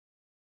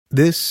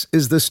This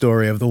is the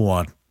story of the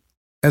one.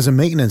 As a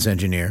maintenance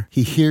engineer,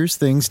 he hears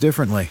things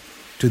differently.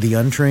 To the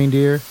untrained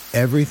ear,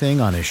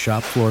 everything on his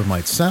shop floor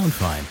might sound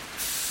fine,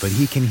 but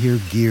he can hear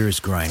gears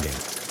grinding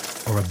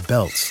or a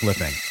belt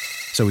slipping.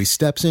 So he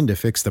steps in to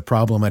fix the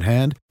problem at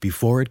hand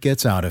before it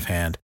gets out of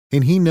hand.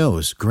 And he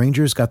knows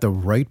Grainger's got the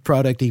right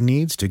product he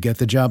needs to get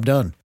the job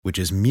done, which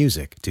is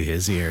music to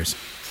his ears.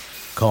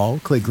 Call,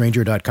 click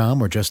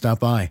Grainger.com, or just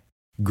stop by.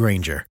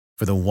 Grainger,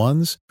 for the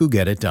ones who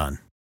get it done.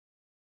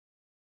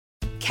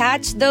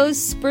 Catch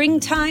those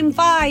springtime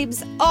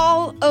vibes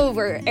all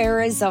over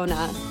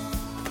Arizona.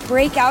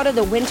 Break out of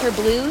the winter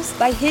blues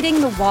by hitting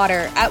the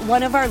water at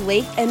one of our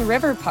lake and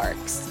river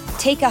parks.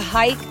 Take a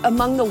hike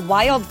among the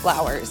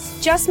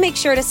wildflowers. Just make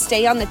sure to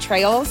stay on the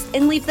trails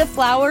and leave the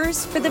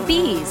flowers for the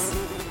bees.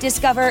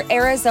 Discover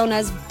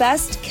Arizona's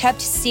best-kept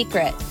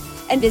secret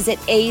and visit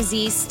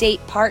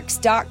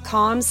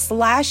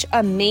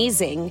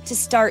azstateparks.com/amazing to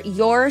start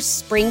your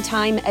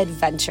springtime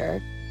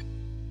adventure.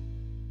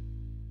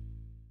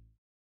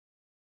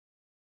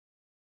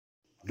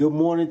 Good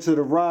morning to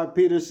the Rod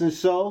Peterson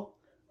Show.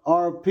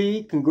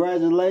 RP,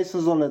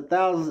 congratulations on the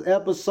 1,000th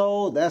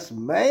episode. That's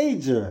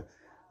major.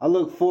 I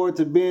look forward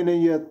to being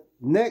in your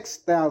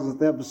next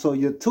 1,000th episode,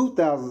 your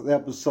 2,000th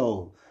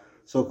episode.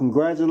 So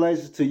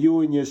congratulations to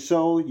you and your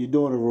show. You're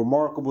doing a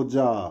remarkable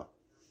job.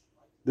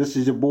 This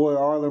is your boy,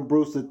 Arlen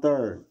Bruce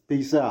III.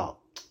 Peace out.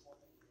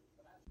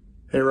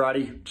 Hey,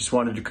 Roddy. Just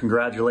wanted to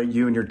congratulate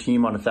you and your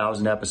team on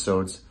 1,000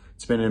 episodes.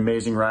 It's been an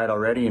amazing ride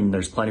already, and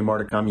there's plenty more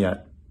to come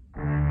yet.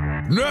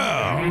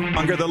 Now,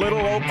 under the little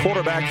old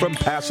quarterback from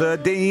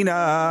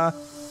Pasadena.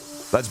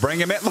 Let's bring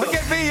him in. Look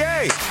at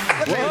VA.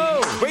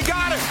 Whoa. We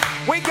got him.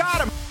 We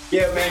got him.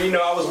 Yeah, man,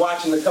 I was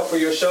watching a couple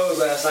of your shows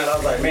last night. I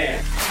was like,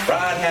 man,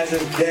 Rod has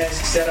his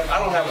desk set up. I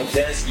don't have a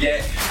desk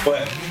yet,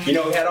 but, we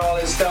had all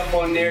this stuff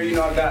on there. I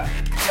got,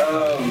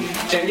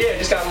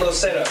 just got a little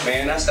setup,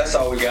 man. That's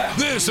all we got.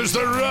 This is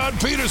the Rod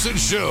Peterson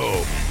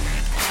Show.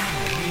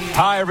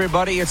 Hi,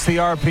 everybody. It's the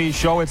RP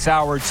Show. It's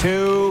hour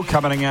 2,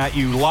 coming at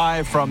you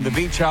live from the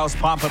Beach House,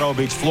 Pompano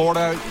Beach,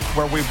 Florida,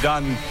 where we've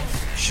done,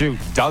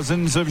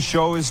 dozens of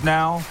shows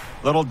now.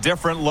 Little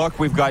different look.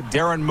 We've got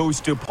Darren Moose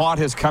DuPont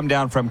has come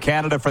down from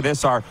Canada for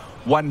this, our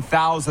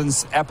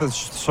 1,000th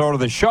episode of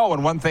the show.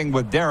 And one thing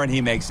with Darren, he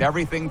makes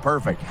everything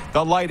perfect.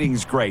 The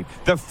lighting's great.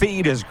 The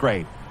feed is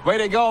great. Way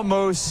to go,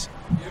 Moose.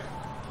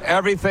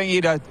 Everything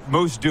he does,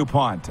 Moose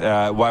DuPont,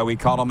 why we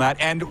call him that.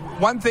 And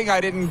one thing I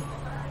didn't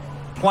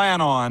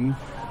plan on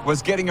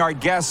was getting our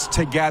guests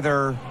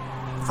together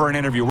for an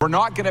interview. We're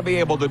not going to be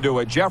able to do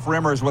it. Jeff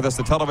Rimmer is with us,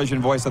 the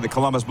television voice of the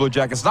Columbus Blue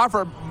Jackets. Not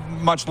for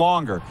much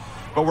longer,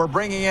 but we're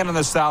bringing in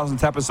this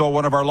 1,000th episode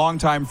one of our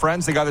longtime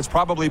friends, the guy that's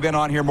probably been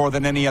on here more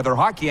than any other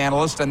hockey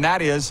analyst, and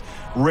that is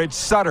Rich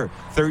Sutter,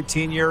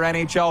 13-year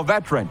NHL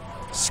veteran,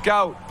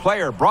 scout,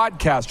 player,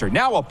 broadcaster,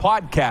 now a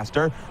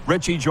podcaster.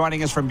 Richie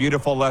joining us from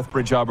beautiful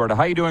Lethbridge, Alberta.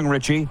 How you doing,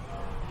 Richie?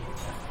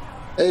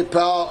 Hey,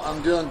 pal.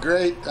 I'm doing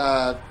great.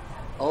 I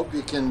hope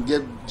you can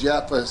give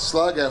Jeff a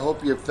slug. I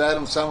hope you fed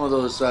him some of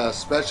those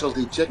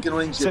specialty chicken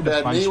wings you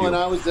fed me when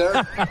I was there.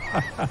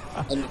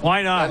 And,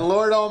 why not? And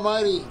Lord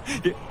Almighty,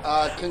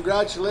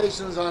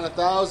 congratulations on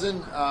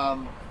 1,000.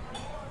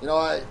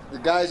 The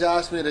guys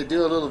asked me to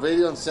do a little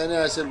video and send it.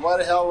 I said, why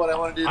the hell would I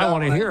want to do that? I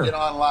want to hear. Get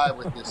on live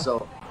with you.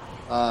 So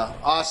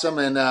awesome,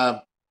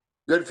 and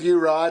good for you,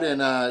 Rod,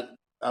 and I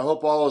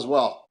hope all is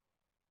well.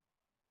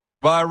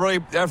 Well,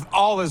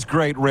 all is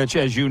great, Rich,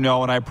 as you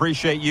know, and I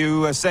appreciate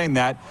you saying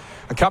that.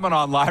 Coming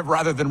on live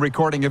rather than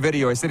recording a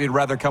video. I said he'd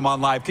rather come on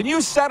live. Can you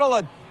settle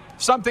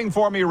something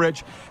for me,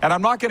 Rich? And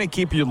I'm not going to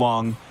keep you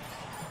long,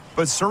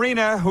 but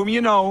Serena, whom you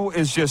know,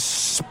 is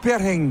just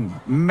spitting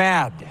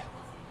mad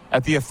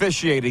at the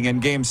officiating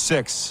in Game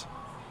 6.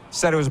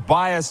 Said it was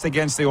biased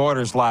against the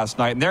Oilers last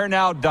night, and they're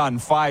now done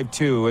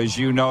 5-2. As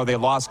you know, they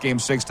lost Game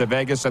 6 to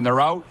Vegas, and they're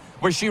out.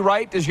 Was she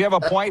right? Does she have a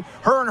point?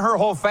 Her and her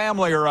whole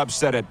family are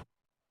upset at.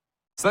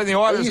 So the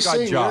Oilers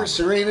got job.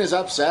 Serena's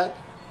upset?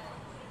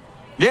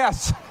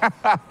 Yes.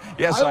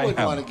 Yes, I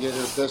wouldn't want to get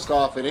her pissed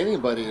off at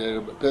anybody that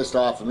are pissed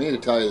off at me, to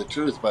tell you the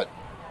truth. But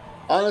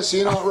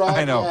honestly, Rod,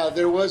 I know. Yeah,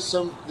 there was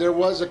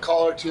a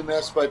call or two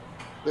missed, but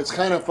it's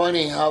kind of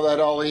funny how that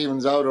all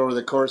evens out over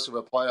the course of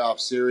a playoff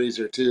series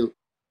or two.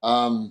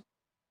 The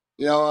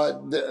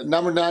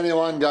number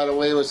 91 got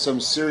away with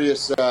some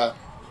serious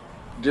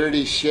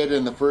dirty shit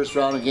in the first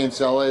round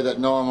against LA that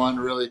no one wanted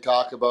to really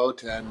talk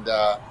about, and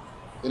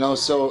it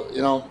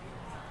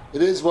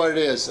is what it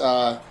is.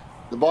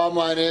 The bottom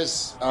line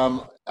is,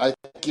 I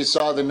think you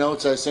saw the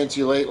notes I sent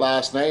you late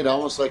last night,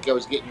 almost like I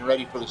was getting you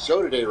ready for the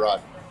show today,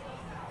 Rod.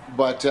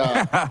 But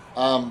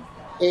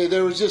hey,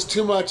 there was just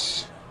too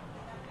much.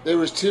 There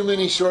was too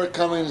many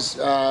shortcomings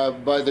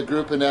by the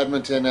group in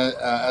Edmonton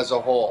as a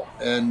whole,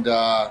 and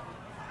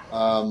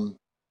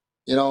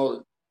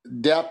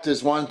depth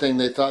is one thing.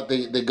 They thought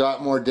they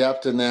got more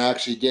depth, and they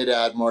actually did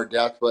add more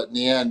depth, but in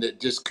the end, it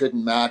just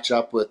couldn't match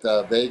up with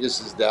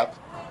Vegas's depth.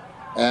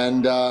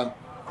 And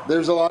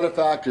there's a lot of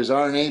factors.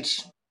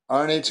 RNH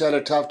had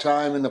a tough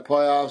time in the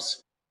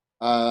playoffs.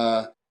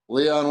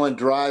 Leon went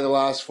dry the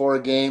last 4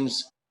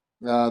 games.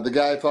 The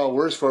guy I felt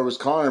worse for was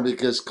Connor,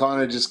 because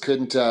Connor just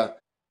couldn't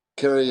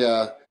carry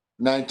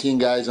 19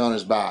 guys on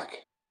his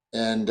back.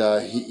 And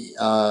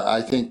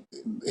I think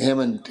him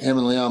and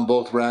Leon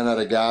both ran out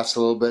of gas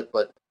a little bit.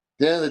 But at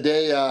the end of the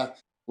day,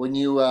 when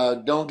you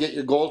don't get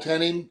your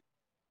goaltending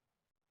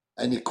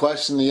and you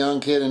question the young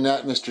kid in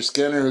net, Mr.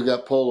 Skinner, who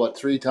got pulled,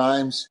 3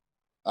 times,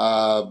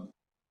 and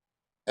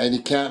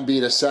you can't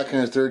beat a second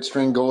or third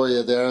string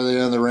goalie there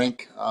in the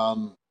rink,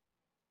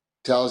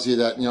 tells you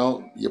that,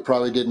 you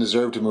probably didn't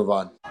deserve to move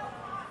on.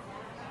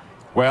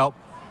 Well,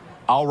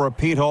 I'll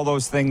repeat all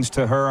those things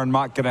to her. I'm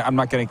not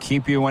gonna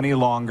keep you any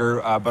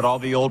longer, but all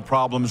the old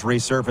problems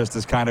resurfaced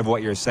is kind of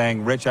what you're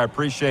saying. Rich, I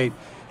appreciate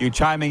you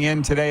chiming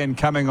in today and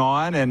coming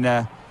on.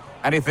 And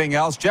anything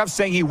else? Jeff's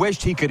saying he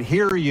wished he could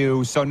hear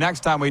you, so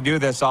next time we do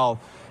this, I'll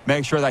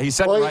make sure that he's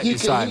sitting right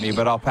beside me,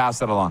 but I'll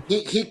pass it along.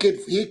 He could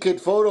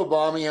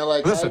photobomb me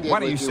like Listen, I did why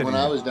don't with you you when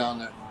here? I was down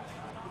there.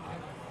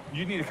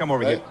 You need to come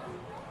over here.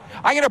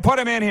 I'm going to put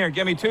him in here.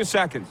 Give me 2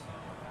 seconds.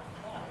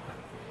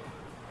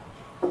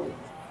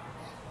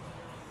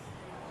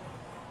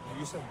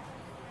 You said.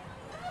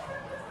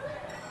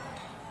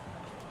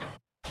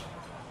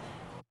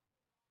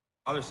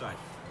 Other side.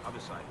 Other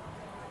side.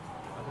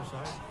 Other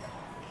side?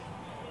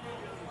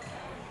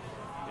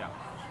 Yeah.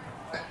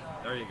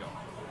 There you go.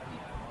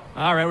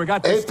 All right, we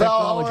got this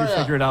technology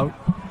figured out.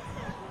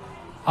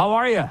 How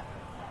are you?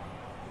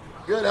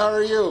 Good, how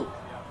are you?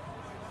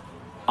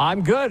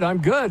 I'm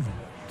good.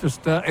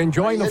 Just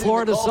enjoying the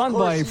Florida sun,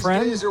 my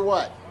friend. Days or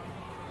what?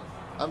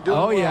 I'm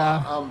doing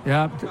well.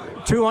 Yeah.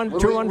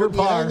 200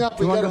 par. Hang up,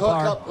 we got to hook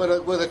up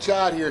with a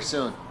chat here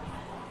soon.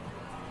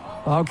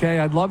 Okay,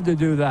 I'd love to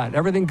do that.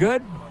 Everything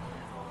good?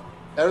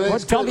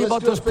 Everything's Tell good. me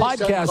Let's about this do a FaceTime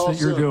podcast call that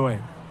you're soon.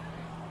 doing.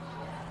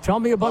 Tell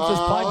me about this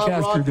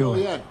podcast you're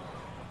doing.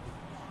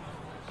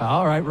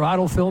 All right, Rod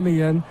will fill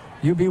me in.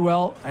 You be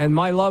well, and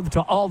my love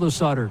to all the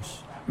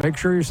Sutters. Make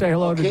sure you say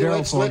hello to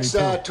Daryl for me, let's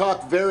too.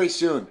 talk very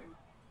soon.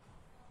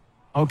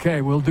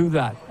 Okay, we'll do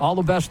that. All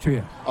the best to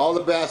you. All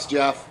the best,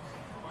 Jeff.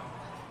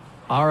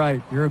 All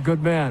right, you're a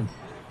good man.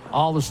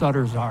 All the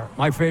Sutters are.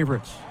 My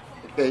favorites.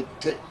 Okay,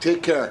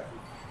 take care.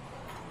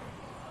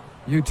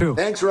 You too.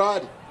 Thanks,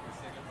 Rod.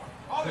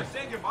 Oh, they're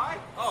saying goodbye?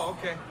 Oh,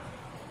 okay.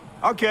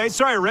 Okay,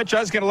 sorry, Rich. I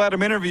was going to let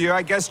him interview you.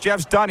 I guess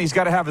Jeff's done. He's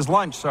got to have his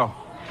lunch, so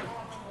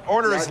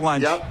order his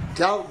lunch.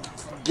 Yep.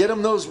 Get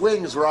him those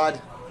wings,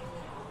 Rod.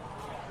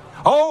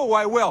 Oh,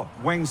 I will.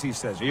 Wings, he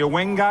says. Are you a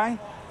wing guy?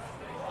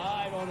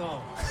 I don't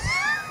know.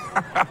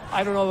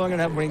 I don't know if I'm going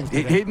to have wings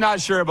today. He's not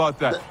sure about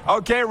that.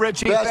 Okay,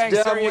 Richie,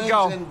 thanks. There you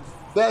go.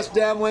 Best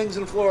damn wings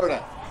in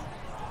Florida.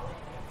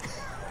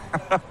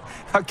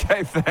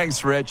 Okay,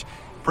 thanks, Rich.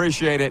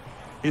 Appreciate it.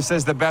 He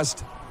says the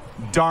best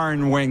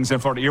darn wings in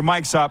Florida. Your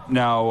mic's up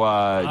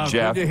now,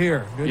 Jeff. Good to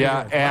hear. Good to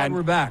hear. And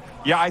we're back.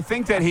 Yeah, I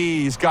think that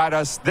he's got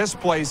us this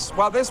place.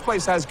 Well, this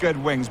place has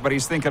good wings, but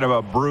he's thinking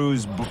about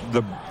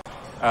the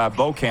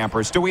Bow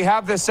Campers. Do we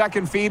have the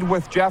second feed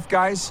with Jeff,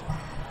 guys?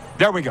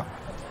 There we go.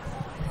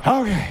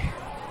 Okay.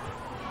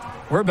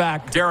 We're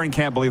back. Darren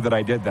can't believe that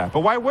I did that, but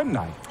why wouldn't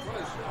I?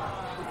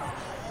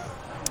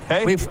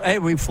 Hey,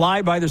 we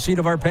fly by the seat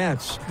of our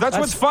pants. That's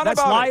what's fun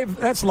about it.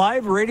 That's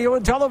live radio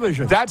and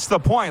television. That's the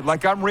point.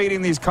 Like, I'm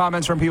reading these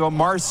comments from people.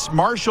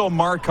 Marshall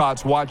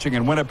Marcotte's watching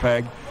in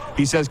Winnipeg.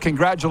 He says,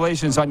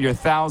 congratulations on your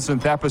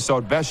 1,000th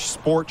episode, best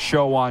sports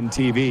show on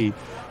TV.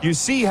 You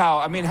see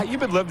how, you've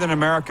been living in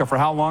America for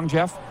how long,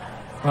 Jeff?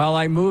 Well,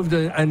 I moved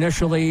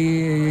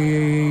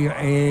initially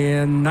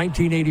in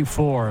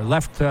 1984,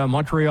 left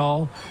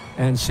Montreal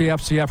and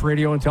CFCF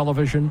Radio and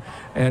Television,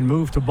 and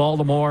moved to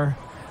Baltimore,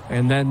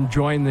 and then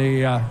joined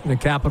the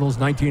Capitals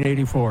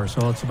 1984.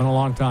 So it's been a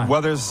long time.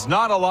 Well, there's a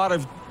lot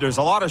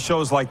of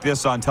shows like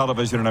this on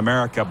television in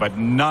America, but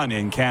none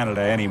in Canada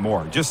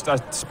anymore. Just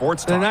a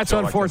sports talk. And that's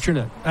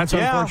unfortunate.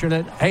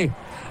 Unfortunate. Hey,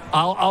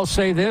 I'll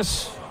say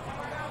this,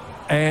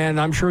 and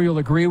I'm sure you'll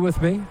agree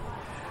with me.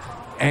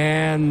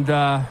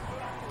 And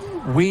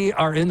we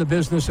are in the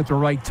business at the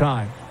right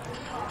time,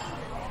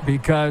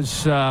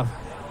 because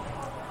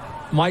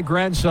my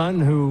grandson,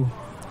 who's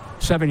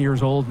 7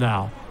 years old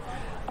now,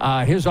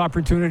 his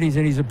opportunities,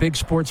 and he's a big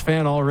sports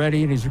fan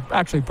already, and he's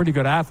actually a pretty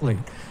good athlete.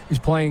 He's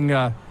playing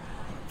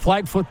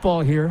flag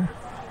football here,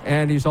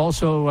 and he's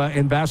also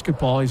in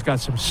basketball. He's got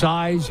some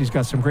size. He's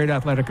got some great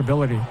athletic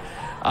ability.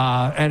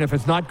 And if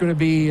it's not going to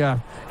be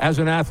as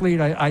an athlete,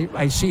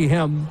 I see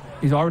him.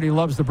 He already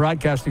loves the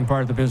broadcasting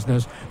part of the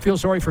business. Feel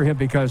sorry for him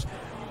because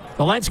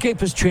the landscape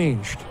has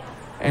changed,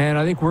 and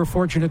I think we're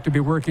fortunate to be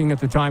working at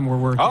the time we're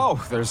working.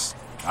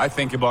 I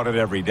think about it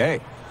every day.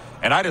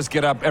 And I just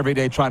get up every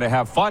day trying to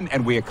have fun,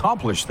 and we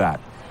accomplish that.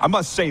 I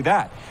must say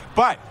that.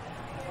 But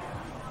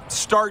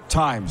start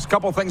times, a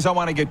couple things I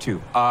want to get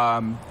to.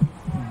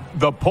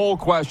 The poll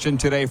question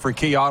today for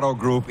Key Auto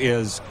Group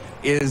is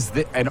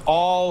an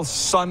all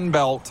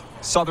Sunbelt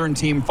Southern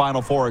Team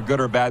Final Four a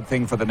good or bad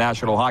thing for the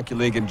National Hockey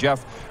League? And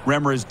Jeff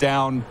Remmer is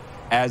down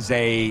as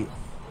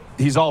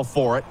he's all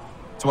for it.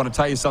 Just want to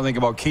tell you something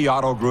about Key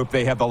Auto Group.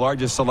 They have the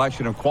largest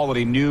selection of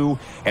quality new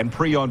and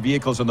pre-owned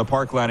vehicles in the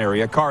Parkland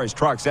area. Cars,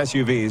 trucks,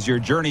 SUVs. Your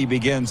journey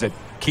begins at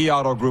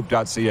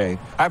keyautogroup.ca.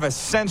 I have a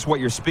sense what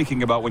you're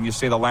speaking about when you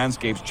say the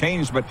landscape's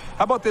changed, but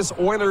how about this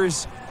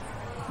Oilers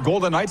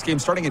Golden Knights game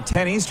starting at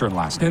 10 Eastern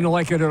last night? Didn't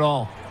like it at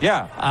all.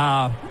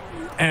 Yeah.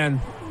 And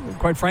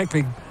quite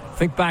frankly,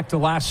 think back to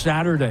last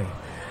Saturday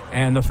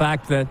and the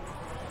fact that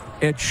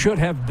it should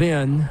have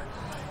been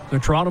the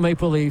Toronto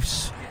Maple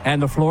Leafs and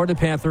the Florida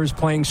Panthers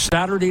playing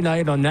Saturday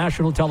night on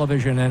national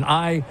television. And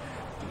I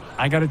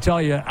got to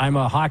tell you, I'm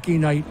a Hockey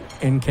Night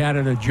in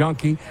Canada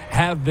junkie.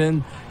 Have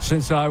been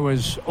since I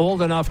was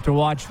old enough to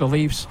watch the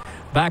Leafs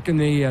back in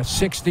the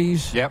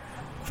 60s. Yep.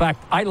 In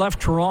fact, I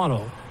left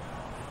Toronto.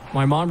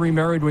 My mom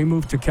remarried. We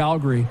moved to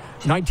Calgary,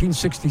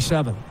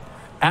 1967,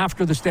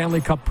 after the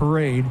Stanley Cup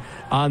parade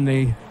on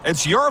the...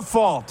 It's your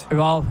fault.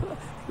 Well,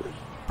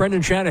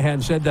 Brendan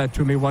Shanahan said that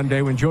to me one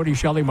day when Jody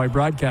Shelley, my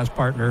broadcast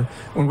partner,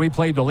 when we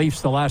played the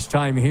Leafs the last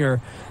time here,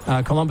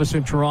 Columbus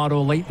and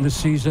Toronto, late in the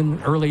season,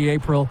 early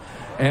April.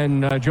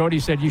 And Jody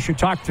said, you should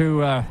talk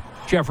to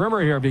Jeff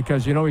Rimmer here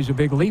because, you know, he's a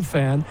big Leaf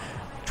fan,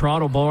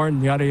 Toronto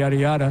born, yada, yada,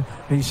 yada.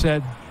 And he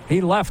said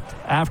he left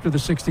after the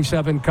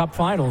 67 Cup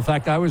final. In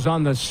fact, I was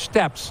on the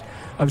steps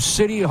of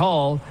City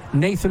Hall,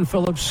 Nathan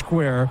Phillips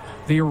Square,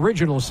 the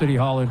original City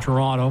Hall in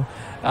Toronto,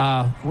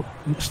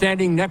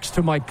 standing next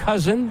to my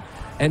cousin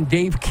and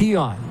Dave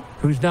Keon,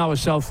 who's now a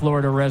South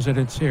Florida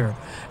resident here.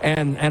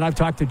 And I've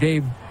talked to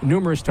Dave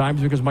numerous times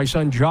because my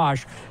son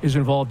Josh is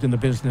involved in the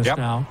business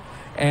now.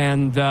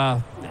 And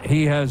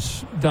he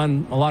has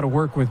done a lot of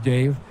work with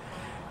Dave.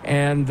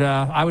 And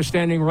I was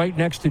standing right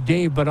next to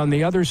Dave, but on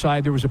the other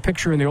side, there was a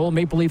picture in the old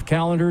Maple Leaf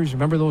calendars.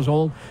 Remember those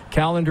old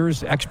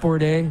calendars,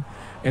 Export A?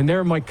 And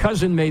there my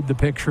cousin made the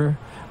picture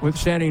with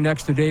standing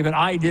next to Dave, and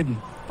I didn't.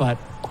 But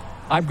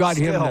I've got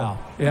him now.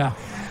 Yeah.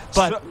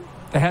 But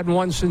they hadn't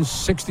won since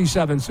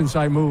 67, since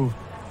I moved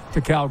to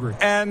Calgary.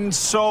 And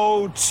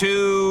so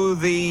to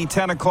the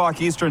 10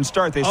 o'clock Eastern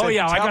start, they said... Oh,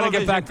 yeah, I got to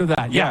get back to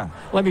that. Yeah,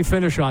 let me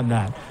finish on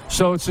that.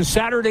 So it's a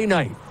Saturday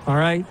night, all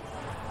right?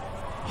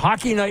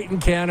 Hockey Night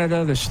in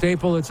Canada, the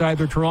staple, it's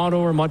either Toronto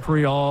or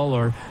Montreal,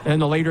 or in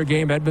the later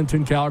game,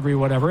 Edmonton, Calgary,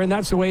 whatever, and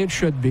that's the way it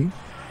should be.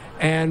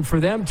 And for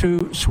them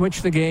to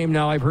switch the game,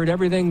 now I've heard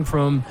everything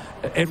from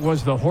it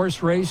was the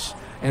horse race,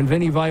 and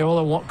Vinny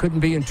Viola couldn't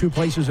be in two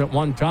places at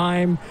one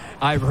time.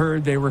 I've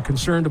heard they were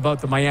concerned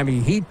about the Miami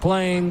Heat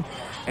playing,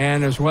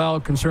 and as well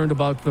concerned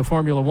about the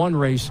Formula One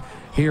race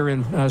here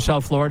in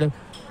South Florida.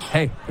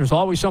 Hey, there's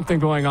always something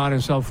going on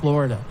in South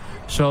Florida.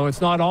 So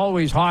it's not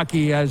always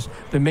hockey as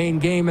the main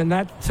game, and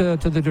that to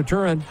the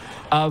deterrent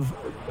of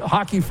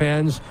hockey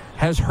fans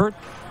has hurt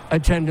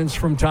attendance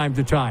from time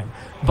to time.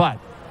 But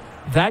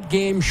that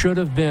game should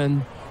have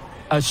been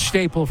a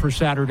staple for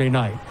Saturday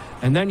night.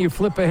 And then you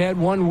flip ahead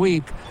 1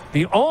 week,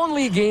 the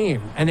only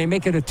game, and they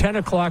make it a 10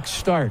 o'clock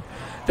start.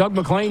 Doug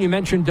McLean, you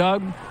mentioned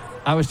Doug.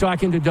 I was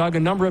talking to Doug a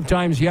number of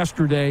times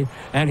yesterday,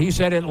 and he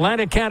said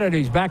Atlantic Canada,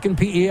 he's back in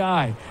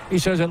PEI. He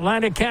says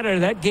Atlantic Canada,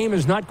 that game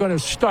is not going to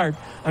start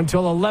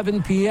until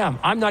 11 p.m.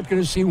 I'm not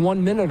going to see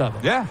 1 minute of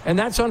it. Yeah. And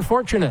that's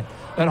unfortunate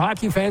that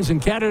hockey fans in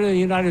Canada and the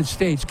United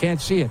States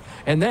can't see it.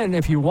 And then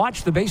if you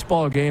watch the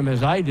baseball game,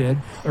 as I did,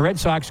 the Red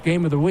Sox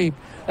game of the week,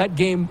 that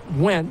game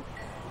went,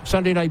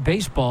 Sunday Night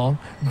Baseball,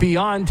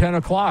 beyond 10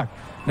 o'clock.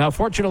 Now,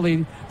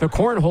 fortunately, the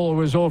cornhole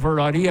was over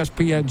on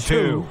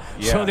ESPN2,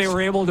 so they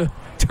were able to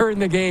turn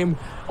the game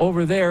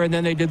over there, and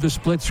then they did the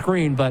split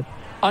screen. But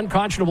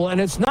unconscionable, and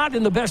it's not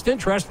in the best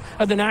interest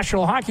of the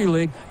National Hockey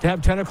League to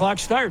have 10 o'clock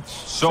starts.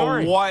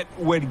 So what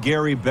would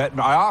Gary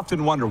Bettman, I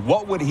often wonder,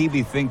 what would he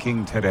be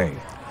thinking today?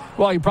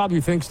 Well, he probably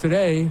thinks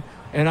today,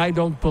 and I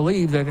don't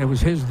believe that it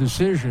was his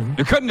decision.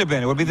 It couldn't have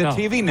been. It would be the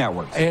TV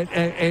networks.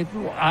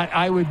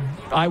 I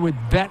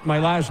would bet my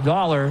last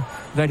dollar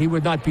that he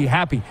would not be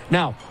happy.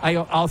 Now,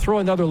 I'll throw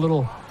another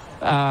little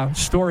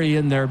story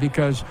in there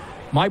because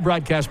my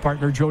broadcast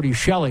partner, Jody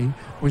Shelley,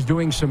 was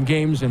doing some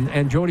games,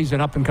 and Jody's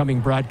an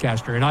up-and-coming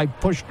broadcaster, and I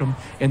pushed him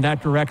in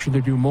that direction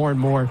to do more and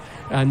more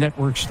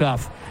network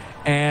stuff.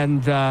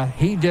 And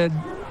he did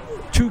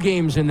 2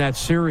 games in that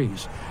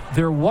series.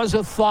 There was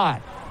a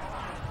thought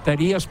that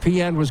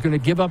ESPN was going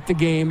to give up the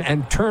game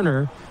and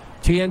Turner,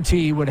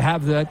 TNT, would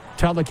have that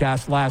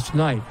telecast last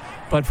night.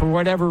 But for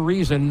whatever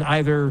reason,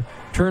 either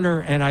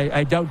Turner, and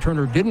I doubt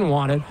Turner didn't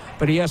want it,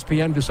 but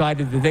ESPN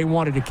decided that they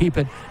wanted to keep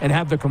it and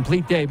have the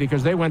complete day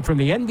because they went from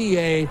the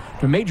NBA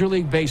to Major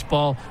League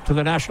Baseball to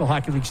the National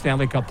Hockey League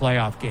Stanley Cup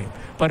playoff game.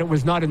 But it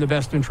was not in the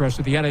best interest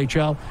of the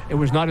NHL. It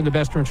was not in the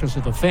best interest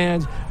of the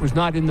fans. It was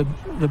not in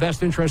the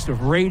best interest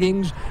of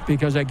ratings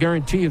because I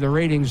guarantee you the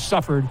ratings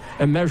suffered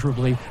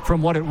immeasurably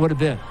from what it would have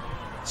been.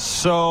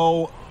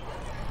 So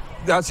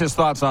that's his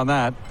thoughts on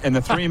that. In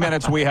the 3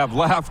 minutes we have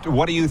left,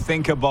 what do you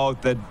think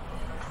about the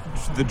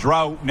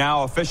drought,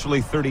 now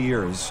officially 30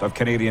 years of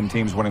Canadian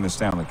teams winning the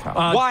Stanley Cup?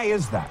 Why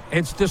is that?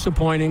 It's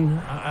disappointing.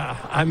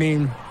 I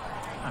mean,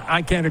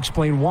 I can't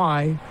explain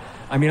why.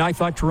 I mean, I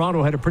thought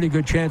Toronto had a pretty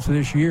good chance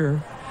this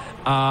year.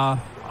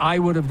 I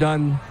would have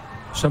done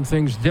some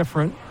things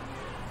different.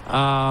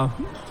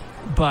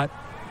 But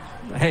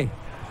hey,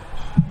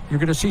 you're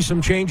going to see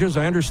some changes.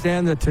 I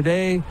understand that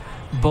today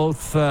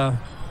both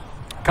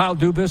Kyle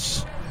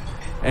Dubas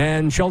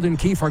and Sheldon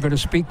Keefe are going to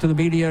speak to the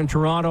media in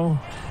Toronto.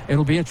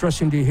 It'll be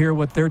interesting to hear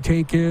what their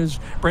take is.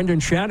 Brendan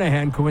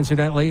Shanahan,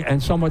 coincidentally,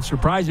 and somewhat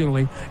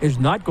surprisingly, is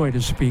not going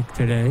to speak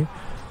today.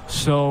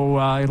 So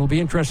it'll be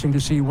interesting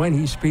to see when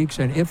he speaks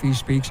and if he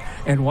speaks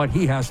and what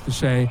he has to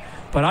say.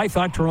 But I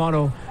thought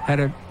Toronto had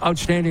an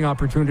outstanding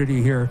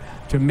opportunity here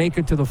to make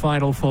it to the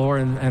Final Four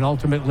and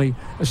ultimately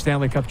a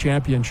Stanley Cup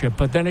championship.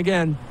 But then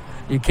again,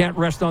 you can't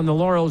rest on the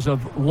laurels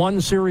of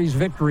one series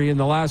victory in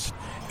the last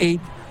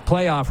 8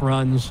 playoff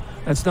runs.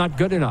 That's not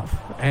good enough.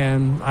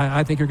 And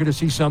I think you're going to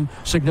see some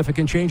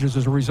significant changes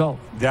as a result.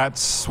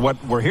 That's what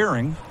we're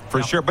hearing.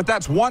 For sure. But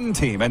that's one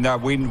team. And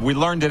we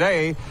learned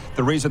today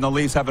the reason the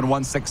Leafs haven't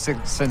won since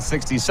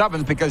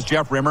 67 is because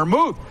Jeff Rimmer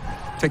moved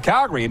to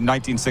Calgary in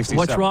 1967.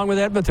 What's wrong with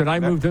Edmonton? I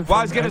moved it. Well,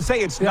 I was going to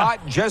say, it's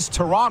not just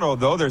Toronto,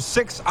 though. There's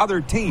 6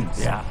 other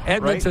teams. Yeah.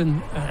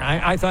 Edmonton,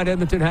 right? I thought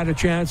Edmonton had a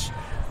chance.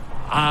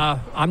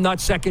 I'm not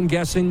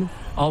second-guessing.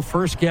 I'll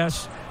first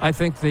guess. I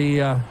think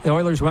the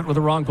Oilers went with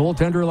the wrong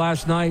goaltender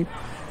last night.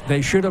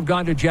 They should have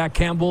gone to Jack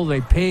Campbell.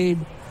 They paid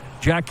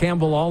Jack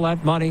Campbell all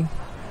that money.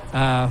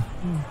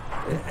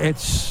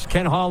 It's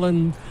Ken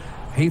Holland.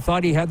 He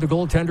thought he had the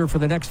goaltender for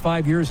the next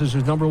 5 years as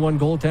his number one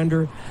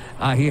goaltender.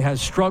 He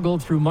has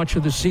struggled through much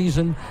of the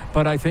season,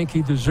 but I think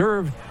he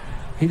deserved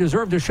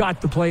a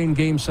shot to play in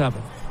Game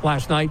 7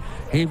 last night.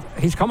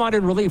 He's come on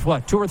in relief,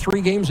 2 or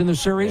 3 games in the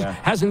series,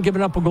 hasn't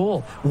given up a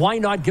goal. Why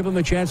not give him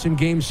a chance in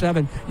Game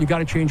 7? You got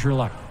to change your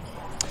luck.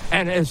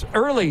 And as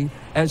early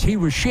as he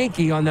was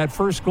shaky on that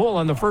first goal,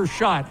 on the first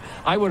shot,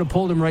 I would have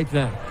pulled him right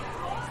then.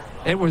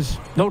 It was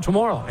no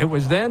tomorrow. It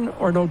was then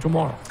or no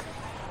tomorrow.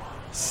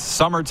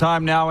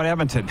 Summertime now in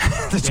Edmonton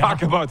to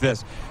talk about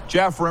this.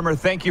 Jeff Rimmer,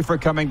 thank you for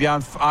coming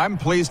down. I'm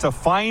pleased to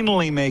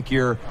finally make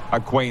your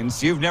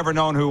acquaintance. You've never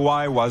known who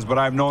I was, but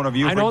I've known of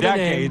you for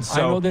decades. So I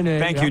know the name.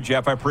 Thank you,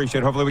 Jeff. I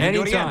appreciate it. Hopefully we can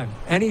do it again.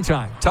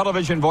 Anytime.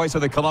 Television voice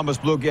of the Columbus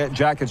Blue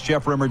Jackets,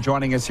 Jeff Rimmer,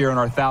 joining us here in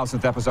our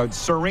 1000th episode.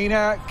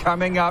 Serena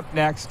coming up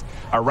next.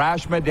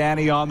 Arash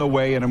Madani on the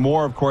way, and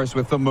more, of course,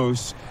 with the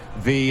Moose.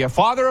 The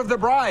father of the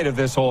bride of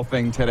this whole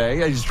thing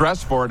today. He's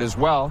dressed for it as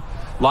well.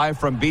 Live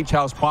from Beach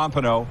House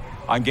Pompano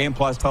on Game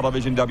Plus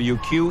Television,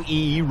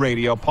 WQEE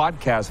Radio,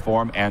 podcast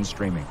form, and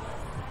streaming.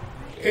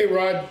 Hey,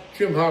 Rod.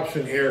 Jim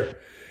Hobson here.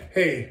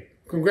 Hey,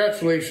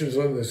 congratulations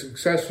on the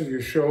success of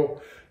your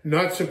show.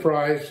 Not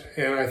surprised,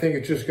 and I think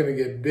it's just going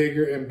to get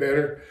bigger and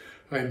better.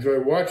 I enjoy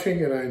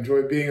watching, and I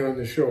enjoy being on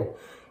the show.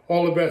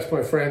 All the best,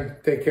 my friend.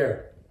 Take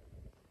care.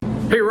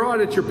 Hey,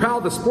 Rod, it's your pal,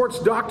 the Sports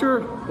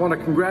Doctor. Want to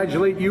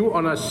congratulate you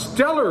on a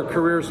stellar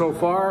career so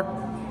far.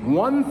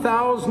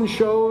 1,000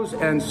 shows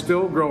and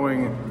still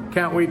growing.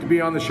 Can't wait to be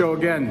on the show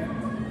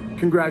again.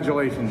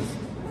 Congratulations.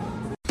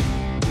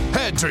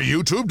 Head to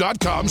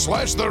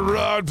youtube.com/The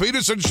Rod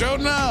Peterson Show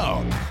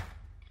now.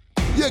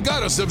 You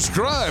gotta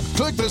subscribe.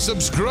 Click the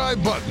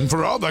subscribe button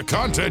for all the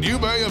content you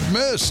may have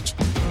missed.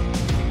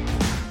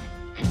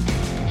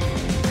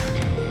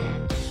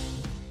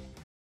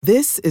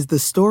 This is the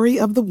story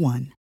of the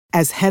one.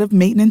 As head of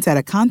maintenance at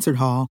a concert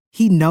hall,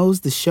 he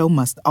knows the show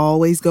must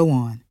always go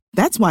on.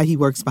 That's why he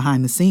works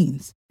behind the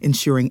scenes,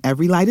 ensuring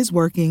every light is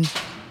working,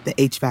 the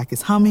HVAC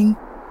is humming,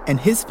 and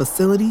his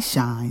facility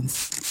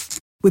shines.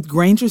 With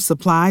Grainger's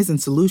supplies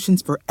and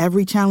solutions for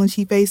every challenge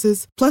he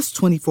faces, plus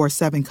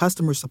 24/7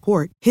 customer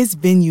support, his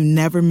venue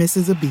never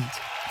misses a beat.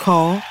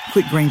 Call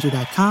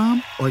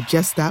quickgrainger.com or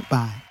just stop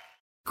by.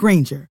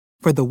 Grainger,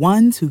 for the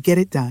ones who get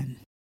it done.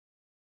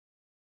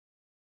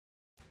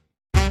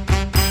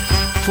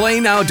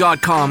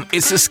 PlayNow.com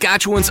is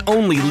Saskatchewan's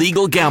only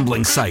legal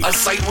gambling site. A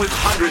site with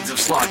hundreds of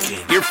slot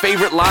games, your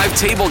favorite live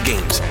table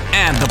games,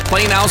 and the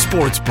Play Now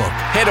Sportsbook.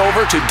 Head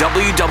over to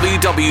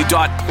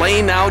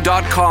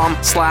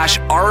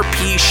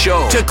www.playnow.com/RP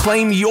Show to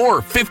claim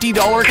your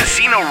 $50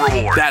 casino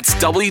reward. That's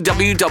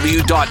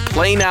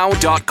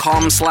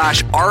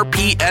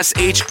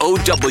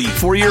www.playnow.com/RPSHOW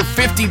for your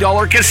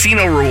 $50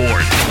 casino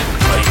reward.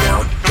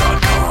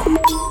 PlayNow.com.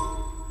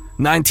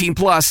 19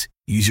 plus.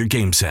 Use your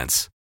game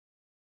sense.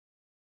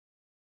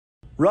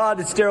 Rod,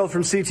 it's Daryl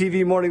from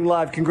CTV Morning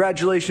Live.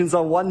 Congratulations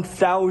on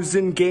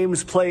 1,000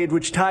 games played,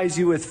 which ties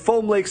you with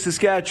Foam Lake,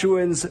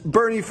 Saskatchewan's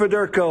Bernie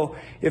Federko.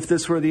 If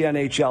this were the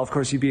NHL, of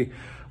course, you'd be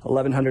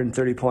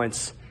 1,130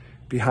 points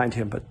behind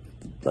him, but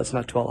let's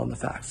not dwell on the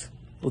facts.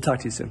 We'll talk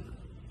to you soon.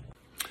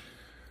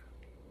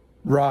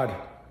 Rod,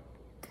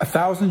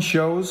 1,000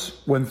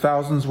 shows when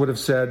thousands would have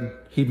said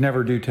he'd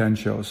never do 10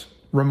 shows.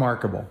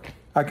 Remarkable.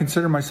 I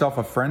consider myself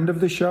a friend of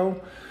the show,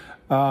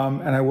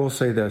 and I will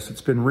say this.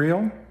 It's been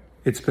real.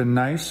 It's been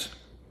nice.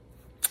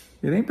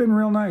 It ain't been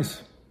real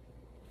nice.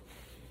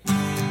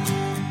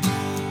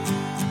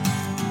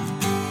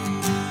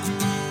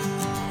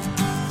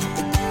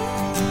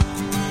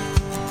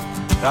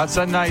 That's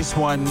a nice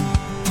one.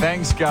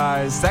 Thanks,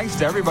 guys. Thanks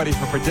to everybody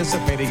for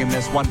participating in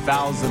this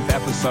 1,000th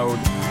episode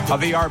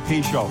of the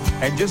RP Show.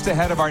 And just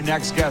ahead of our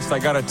next guest, I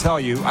got to tell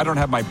you, I don't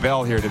have my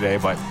bell here today,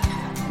 but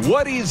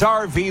Woody's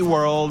RV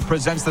World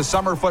presents the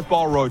Summer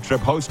Football Road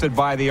Trip hosted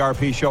by the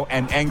RP Show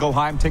and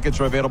Engelheim. Tickets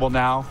are available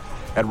now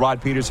at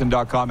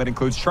rodpeterson.com. It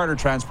includes charter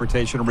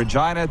transportation,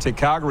 Regina to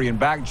Calgary and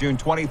back June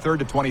 23rd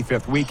to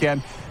 25th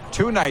weekend.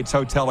 2 nights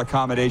hotel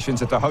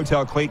accommodations at the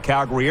Hotel Clique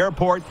Calgary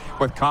Airport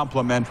with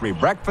complimentary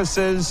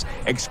breakfasts,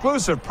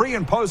 exclusive pre-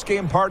 and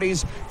post-game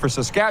parties for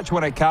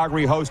Saskatchewan at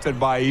Calgary hosted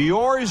by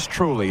yours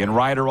truly and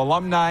Rider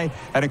alumni,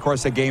 and of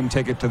course a game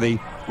ticket to the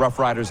Rough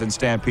Riders and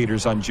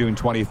Stampeders on June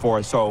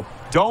 24th. So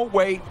don't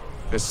wait.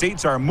 The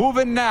seats are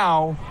moving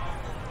now.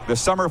 The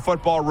Summer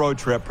Football Road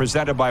Trip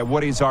presented by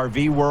Woody's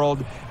RV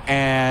World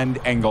and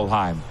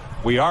Engelheim.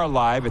 We are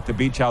live at the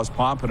Beach House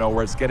Pompano,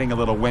 where it's getting a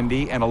little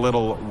windy and a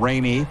little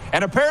rainy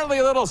and apparently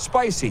a little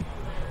spicy.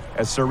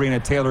 As Serena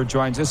Taylor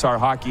joins us, our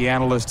hockey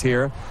analyst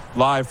here,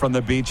 live from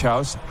the Beach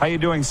House. How you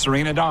doing,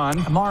 Serena Dawn?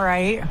 I'm all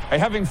right. Are you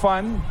having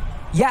fun?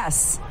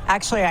 Yes,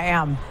 actually I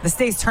am. This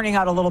day's turning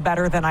out a little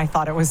better than I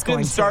thought it was going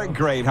to. Didn't start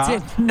great, huh?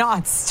 Did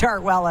not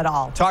start well at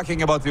all.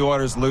 Talking about the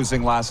Oilers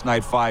losing last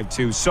night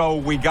 5-2. So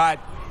we got...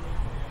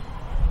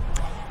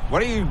 Why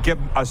don't you give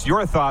us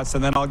your thoughts,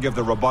 and then I'll give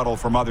the rebuttal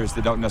from others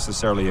that don't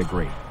necessarily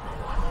agree.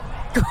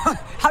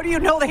 How do you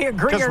know they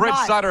agree or not? Because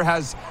Rich Sutter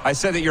has, I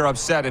said that you're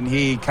upset, and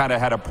he kind of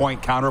had a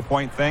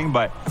point-counterpoint thing,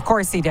 but... Of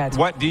course he did.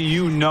 What do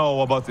you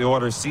know about the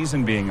Oilers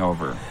season being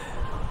over?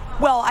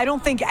 Well, I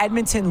don't think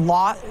Edmonton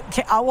lost.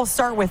 I will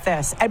start with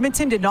this.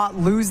 Edmonton did not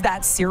lose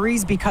that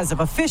series because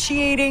of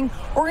officiating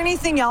or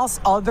anything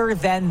else other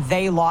than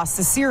they lost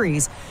the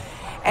series.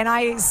 And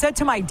I said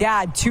to my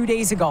dad 2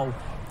 days ago,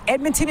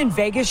 Edmonton and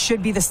Vegas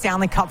should be the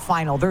Stanley Cup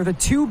final. They're the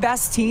 2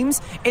 best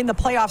teams in the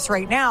playoffs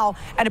right now.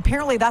 And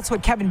apparently that's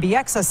what Kevin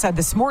Bieksa said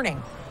this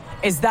morning,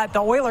 is that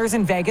the Oilers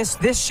in Vegas,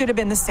 this should have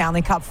been the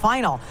Stanley Cup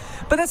final.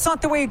 But that's not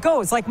the way it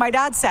goes. Like my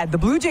dad said, the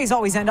Blue Jays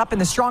always end up in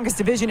the strongest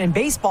division in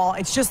baseball.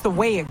 It's just the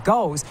way it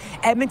goes.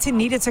 Edmonton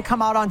needed to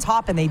come out on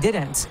top, and they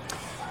didn't.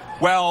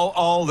 Well,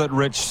 all that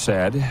Rich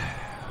said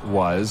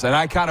was, and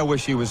I kind of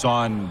wish he was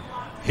on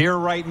here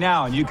right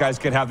now and you guys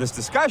could have this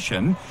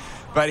discussion,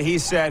 but he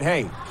said,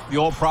 hey, the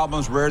old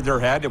problems reared their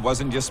head. It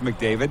wasn't just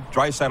McDavid.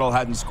 Draisaitl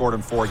hadn't scored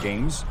in 4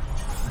 games.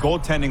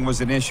 Goaltending was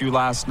an issue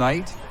last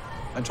night.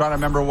 I'm trying to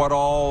remember what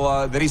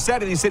all that he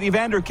said. And he said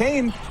Evander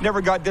Kane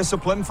never got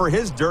disciplined for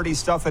his dirty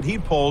stuff that he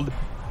pulled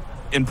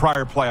in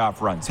prior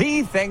playoff runs.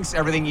 He thinks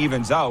everything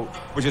evens out,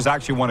 which is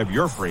actually one of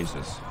your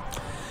phrases.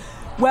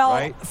 Well,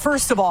 right?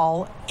 First of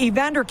all,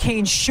 Evander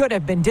Kane should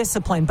have been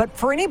disciplined. But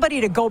for anybody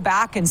to go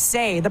back and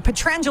say the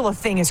Pietrangelo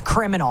thing is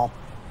criminal,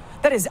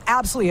 that is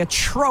absolutely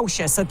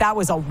atrocious that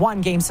was a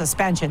 1-game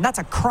suspension. That's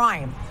a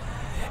crime.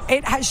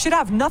 It should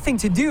have nothing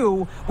to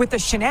do with the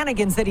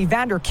shenanigans that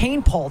Evander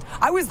Kane pulled.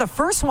 I was the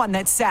first one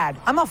that said,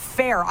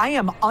 I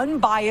am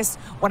unbiased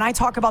when I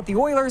talk about the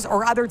Oilers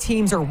or other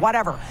teams or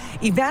whatever.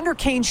 Evander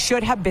Kane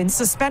should have been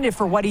suspended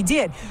for what he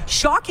did.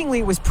 Shockingly,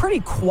 it was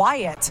pretty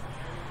quiet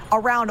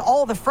around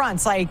all the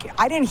fronts. Like,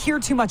 I didn't hear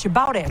too much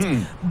about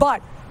it.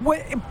 But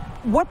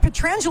what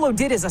Pietrangelo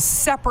did is a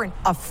separate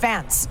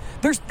offense.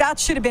 That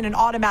should have been an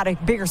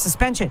automatic bigger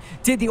suspension.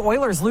 Did the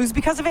Oilers lose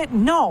because of it?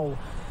 No.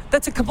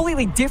 That's a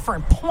completely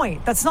different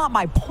point. That's not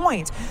my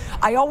point.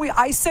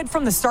 I said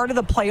from the start of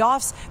the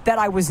playoffs that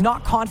I was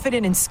not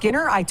confident in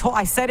Skinner.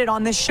 I said it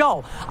on this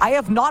show. I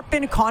have not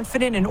been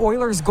confident in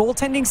Oilers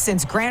goaltending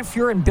since Grant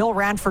Fuhr and Bill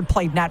Ranford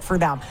played net for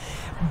them.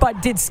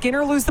 But did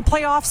Skinner lose the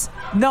playoffs?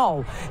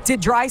 No.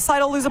 Did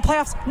Draisaitl lose the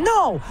playoffs?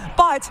 No.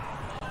 But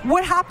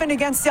what happened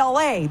against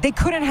LA? They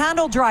couldn't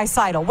handle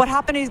Draisaitl. What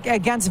happened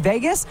against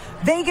Vegas?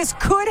 Vegas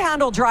could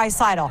handle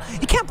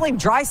Draisaitl. You can't blame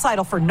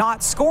Draisaitl for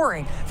not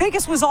scoring.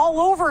 Vegas was all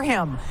over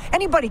him.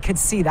 Anybody could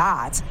see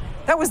that.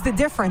 That was the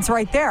difference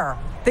right there.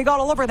 They got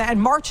all over that.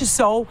 And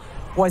Marchessault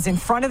was in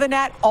front of the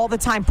net all the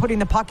time, putting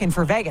the puck in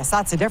for Vegas.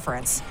 That's the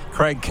difference.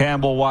 Craig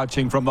Campbell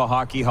watching from the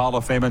Hockey Hall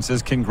of Fame and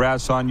says,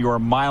 congrats on your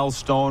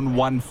milestone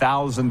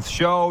 1,000th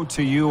show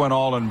to you and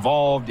all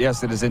involved.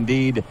 Yes, it is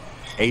indeed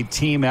a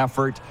team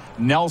effort.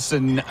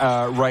 Nelson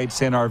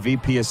writes in, our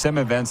VP of Sim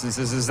Events, and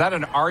says, is that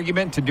an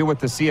argument to do what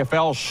the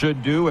CFL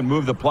should do and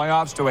move the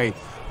playoffs to a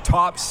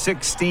top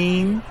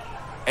 16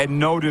 and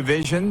no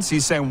divisions?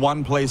 He's saying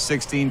 1 plays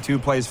 16, 2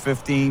 plays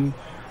 15.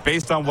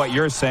 Based on what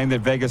you're saying, that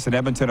Vegas and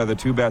Edmonton are the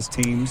 2 best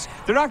teams,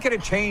 they're not going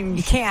to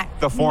change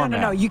the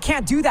format. No. You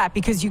can't do that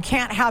because you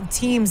can't have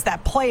teams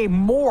that play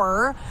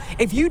more.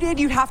 If you did,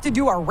 you'd have to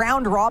do a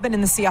round robin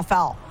in the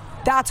CFL.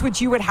 That's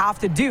what you would have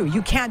to do.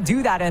 You can't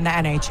do that in the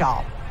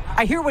NHL.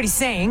 I hear what he's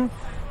saying.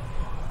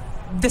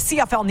 The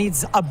CFL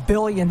needs a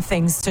billion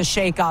things to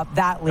shake up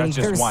that league.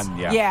 That's just one,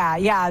 yeah.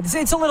 Yeah.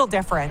 It's a little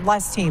different.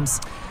 Less teams.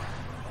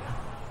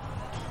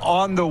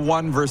 On the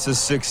 1 versus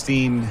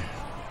 16,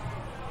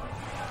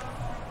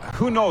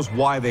 who knows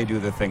why they do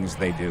the things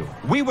they do?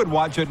 We would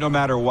watch it no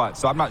matter what,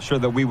 so I'm not sure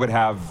that we would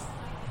have,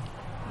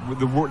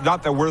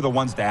 not that we're the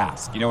ones to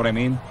ask, you know what I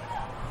mean?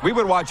 We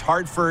would watch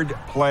Hartford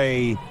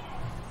play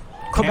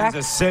Quebec,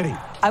 Kansas City,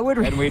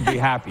 and we'd be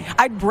happy.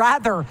 I'd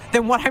rather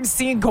than what I'm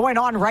seeing going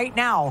on right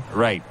now.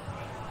 Right.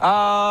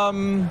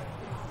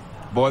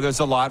 Boy, there's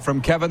a lot from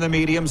Kevin the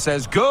Medium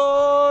says,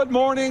 good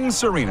morning,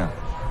 Serena.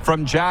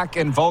 From Jack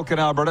in Vulcan,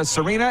 Alberta,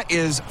 Serena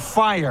is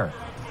fire.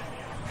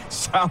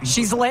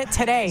 She's lit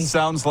today.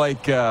 Sounds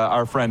like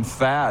our friend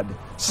Thad.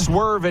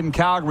 Swerve in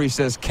Calgary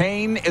says,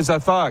 Kane is a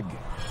thug.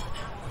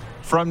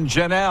 From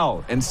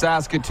Janelle in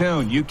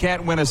Saskatoon, you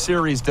can't win a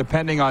series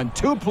depending on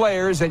 2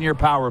 players and your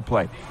power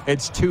play.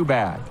 It's too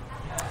bad.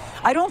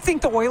 I don't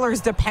think the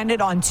Oilers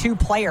depended on 2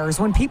 players.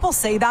 When people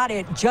say that,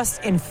 it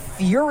just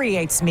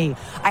infuriates me.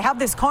 I have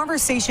this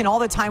conversation all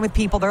the time with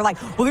people. They're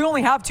like, well, they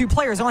only have 2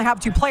 players. They only have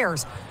 2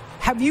 players.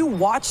 Have you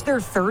watched their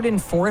 3rd and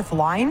 4th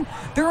line?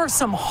 There are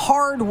some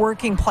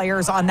hard-working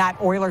players on that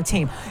Oiler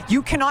team.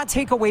 You cannot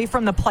take away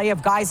from the play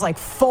of guys like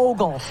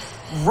Fogle,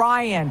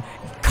 Ryan,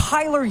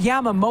 Kyler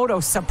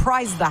Yamamoto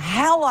surprised the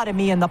hell out of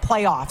me in the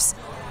playoffs.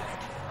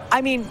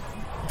 I mean,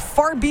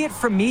 far be it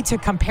from me to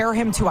compare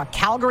him to a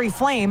Calgary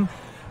Flame,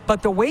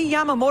 but the way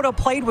Yamamoto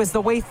played was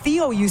the way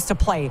Theo used to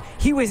play.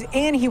 He was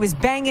in, he was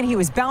banging, he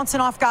was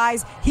bouncing off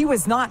guys. He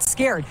was not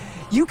scared.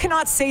 You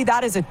cannot say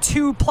that is a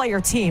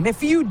 2-player team.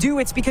 If you do,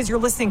 it's because you're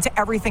listening to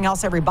everything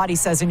else everybody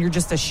says and you're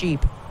just a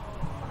sheep.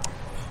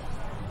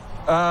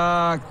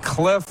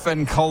 Cliff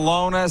in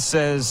Kelowna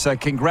says,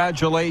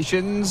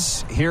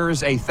 congratulations.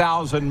 Here's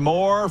 1,000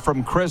 more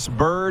from Chris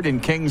Bird in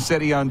King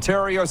City,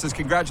 Ontario. Says,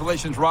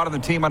 congratulations, Rod and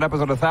the team on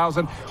episode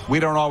 1,000. We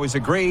don't always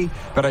agree,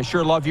 but I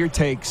sure love your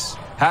takes.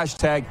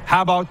 Hashtag,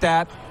 how about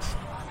that?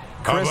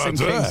 Chris in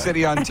King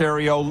City,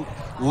 Ontario,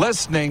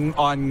 listening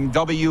on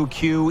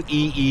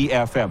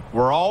WQEE-FM.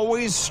 We're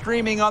always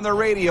streaming on the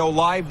radio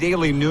live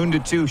daily, noon to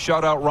 2.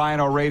 Shout out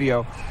Rhino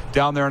Radio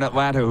down there in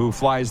Atlanta who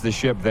flies the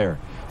ship there.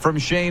 From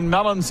Shane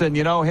Mellinson,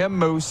 you know him,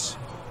 Moose.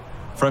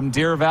 From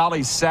Deer Valley,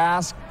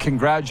 Sask,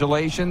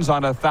 congratulations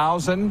on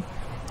 1,000.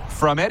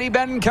 From Eddie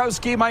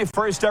Benkowski, my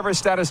first ever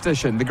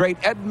statistician, the great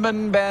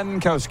Edmund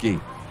Benkowski.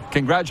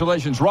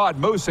 Congratulations, Rod,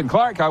 Moose, and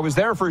Clark. I was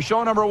there for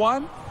show number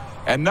 1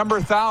 and number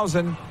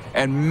 1,000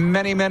 and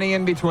many, many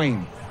in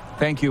between.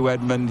 Thank you,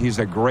 Edmund. He's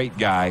a great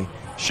guy.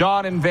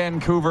 Sean in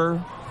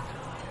Vancouver.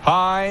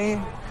 Hi,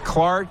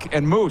 Clark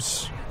and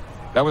Moose.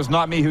 That was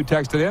not me who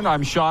texted in.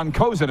 I'm Sean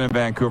Cozen in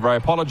Vancouver. I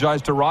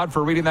apologize to Rod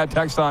for reading that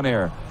text on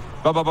air.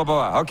 Blah, blah, blah,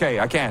 blah. Okay,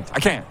 I can't.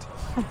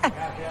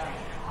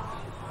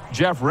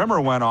 Jeff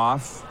Rimmer went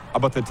off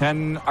about the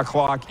 10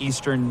 o'clock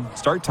Eastern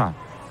start time.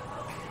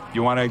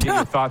 You want to get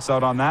your thoughts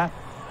out on that?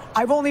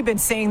 I've only been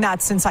saying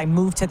that since I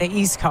moved to the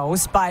East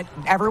Coast, but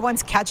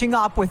everyone's catching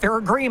up with their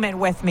agreement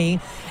with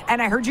me.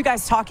 And I heard you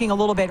guys talking a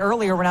little bit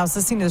earlier when I was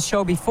listening to the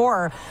show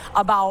before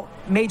about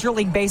Major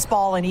League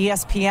Baseball and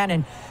ESPN,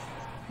 and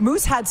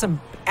Moose had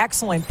some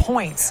excellent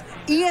points.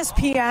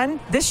 ESPN,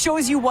 this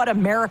shows you what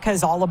America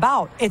is all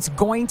about. It's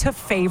going to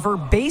favor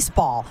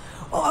baseball.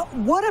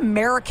 What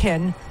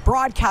American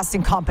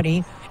broadcasting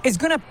company is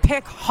going to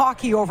pick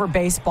hockey over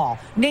baseball?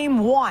 Name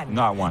one.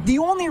 Not one. The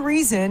only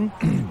reason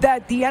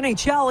that the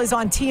NHL is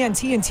on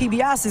TNT and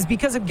TBS is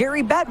because of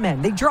Gary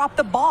Bettman. They dropped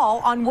the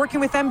ball on working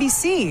with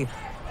NBC.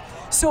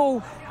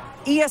 So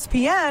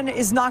ESPN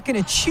is not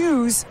going to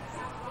choose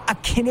a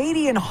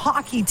Canadian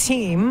hockey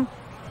team,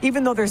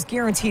 even though there's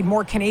guaranteed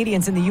more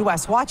Canadians in the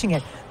U.S. watching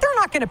it. They're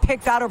not going to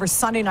pick that over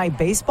Sunday Night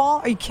Baseball.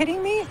 Are you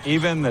kidding me?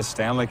 Even the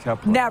Stanley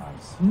Cup? Never.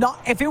 Not,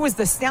 if it was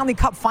the Stanley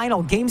Cup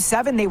final, Game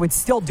 7, they would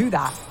still do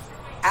that.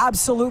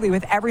 Absolutely.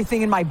 With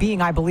everything in my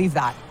being, I believe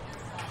that.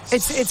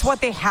 It's what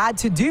they had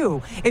to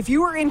do. If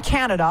you were in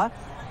Canada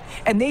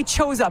and they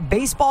chose a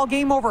baseball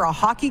game over a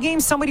hockey game,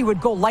 somebody would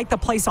go light the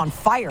place on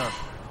fire.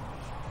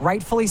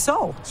 Rightfully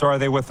so. So are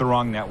they with the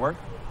wrong network?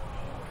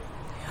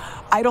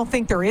 I don't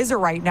think there is a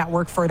right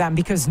network for them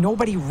because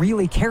nobody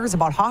really cares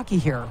about hockey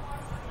here.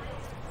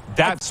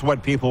 That's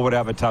what people would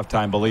have a tough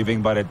time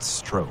believing, but it's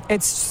true.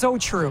 It's so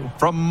true.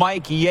 From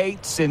Mike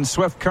Yates in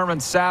Swift Current,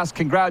 Sask,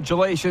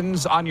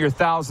 congratulations on your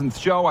 1,000th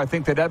show. I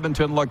think that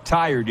Edmonton looked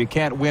tired. You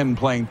can't win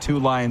playing 2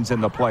 lines in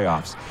the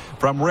playoffs.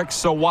 From Rick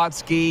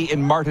Sawatsky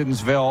in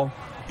Martinsville,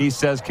 he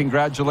says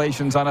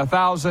congratulations on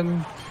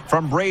 1,000.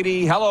 From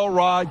Brady, hello,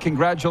 Rod.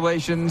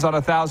 Congratulations on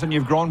 1,000.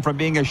 You've grown from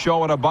being a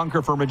show in a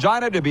bunker from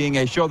Regina to being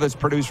a show that's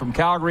produced from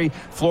Calgary,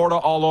 Florida,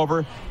 all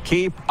over.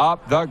 Keep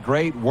up the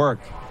great work.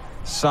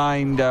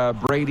 Signed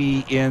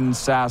Brady in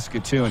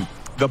Saskatoon.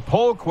 The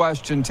poll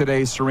question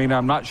today, Serena,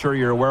 I'm not sure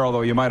you're aware,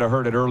 although you might have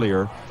heard it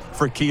earlier,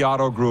 for Key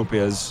Auto Group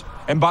is,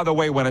 and by the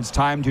way, when it's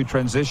time to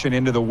transition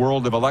into the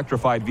world of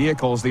electrified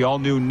vehicles, the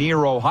all-new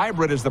Niro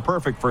Hybrid is the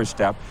perfect first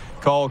step.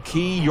 Call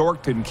Key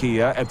Yorkton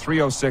Kia at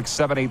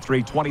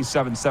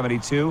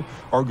 306-783-2772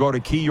 or go to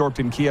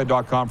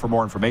keyyorktonkia.com for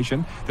more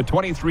information. The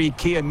 23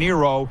 Kia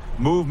Niro,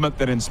 movement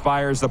that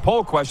inspires. The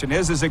poll question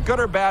is it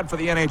good or bad for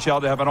the NHL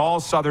to have an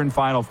all-Southern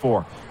Final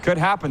Four? Could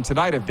happen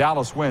tonight if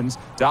Dallas wins.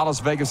 Dallas,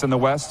 Vegas in the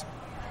West,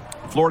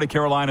 Florida,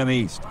 Carolina in the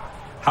East.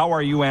 How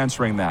are you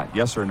answering that?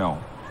 Yes or no?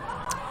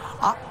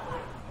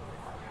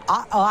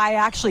 I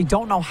actually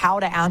don't know how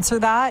to answer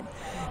that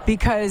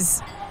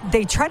because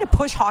they try to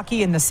push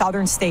hockey in the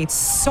southern states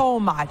so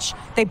much.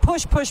 They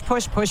push.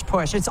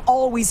 It's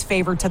always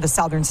favored to the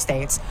southern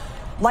states.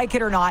 Like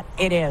it or not,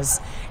 it is.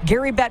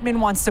 Gary Bettman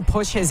wants to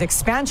push his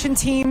expansion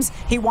teams.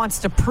 He wants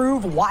to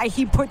prove why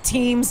he put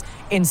teams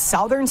in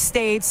southern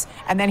states,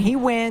 and then he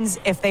wins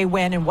if they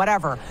win and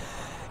whatever.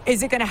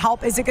 Is it going to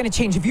help? Is it going to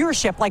change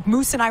viewership? Like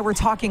Moose and I were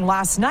talking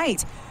last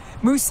night.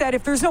 Moose said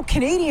if there's no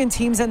Canadian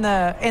teams in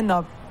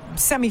the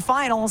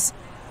semifinals,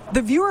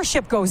 the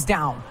viewership goes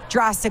down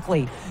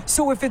drastically.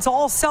 So if it's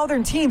all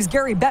southern teams,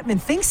 Gary Bettman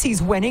thinks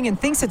he's winning and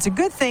thinks it's a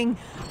good thing,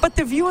 but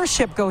the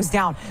viewership goes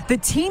down. The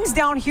teams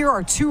down here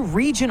are too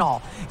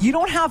regional. You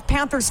don't have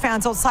Panthers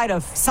fans outside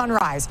of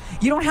Sunrise.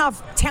 You don't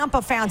have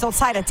Tampa fans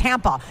outside of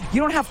Tampa. You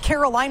don't have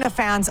Carolina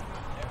fans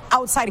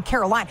outside of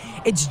Carolina.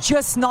 It's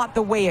just not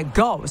the way it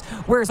goes.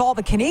 Whereas all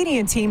the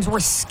Canadian teams were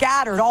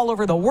scattered all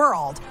over the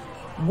world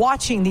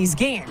watching these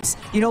games.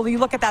 You know, you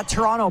look at that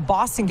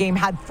Toronto-Boston game,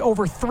 had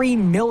over 3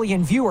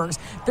 million viewers.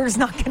 There's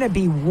not going to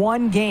be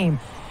one game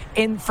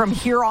from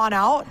here on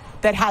out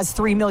that has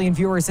 3 million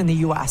viewers in the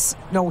U.S.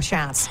 No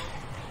chance.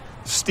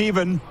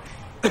 Stephen,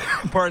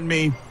 pardon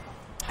me,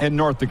 in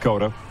North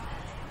Dakota,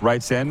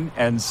 writes in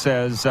and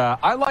says,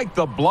 I like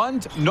the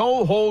blunt,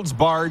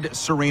 no-holds-barred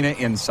Serena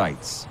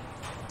insights.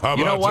 How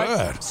you know about what?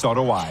 that? So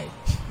do I.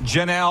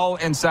 Janelle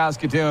in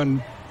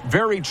Saskatoon,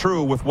 very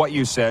true with what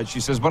you said. She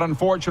says, but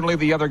unfortunately,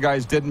 the other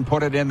guys didn't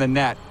put it in the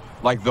net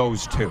like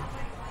those two.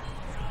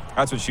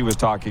 That's what she was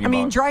talking about. I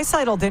mean,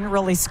 Draisaitl didn't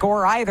really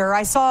score either.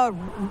 I saw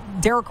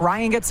Derek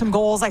Ryan get some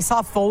goals. I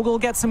saw Fogle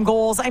get some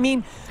goals. I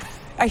mean,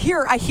 I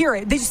hear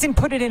it. They just didn't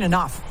put it in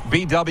enough.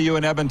 BW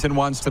in Edmonton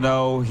wants to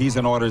know, he's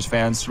an Oilers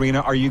fan. Serena,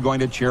 are you going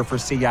to cheer for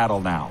Seattle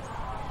now?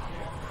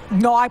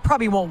 No, I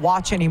probably won't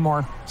watch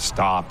anymore.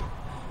 Stop.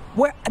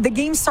 The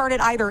game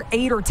started either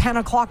 8 or 10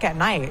 o'clock at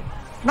night.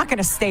 I'm not going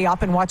to stay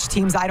up and watch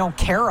teams I don't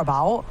care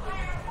about.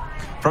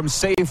 From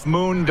Safe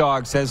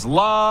Moondog says,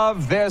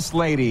 love this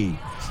lady.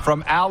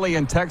 From Allie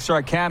in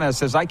Texarkana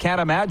says, I can't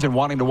imagine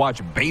wanting to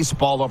watch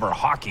baseball over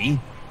hockey.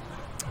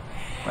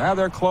 Well,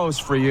 they're close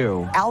for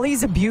you.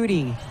 Allie's a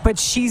beauty, but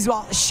she's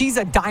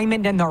a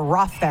diamond in the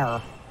rough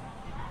there.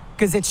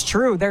 Because it's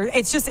true.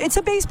 It's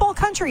a baseball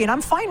country, and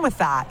I'm fine with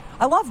that.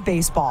 I love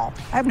baseball.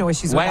 I have no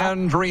issues with that.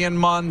 Landry in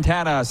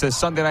Montana says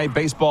Sunday Night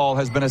Baseball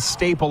has been a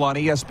staple on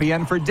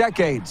ESPN for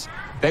decades.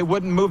 They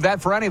wouldn't move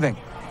that for anything.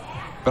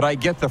 But I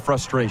get the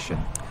frustration.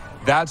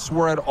 That's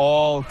where it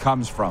all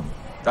comes from.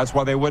 That's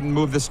why they wouldn't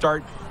move the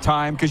start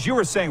time. Because you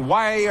were saying,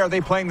 why are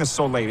they playing this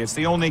so late? It's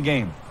the only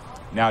game.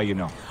 Now you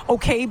know.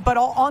 Okay, but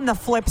on the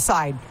flip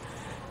side,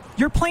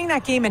 you're playing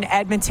that game in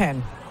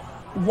Edmonton.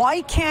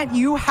 Why can't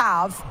you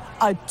have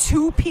a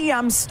 2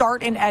 p.m.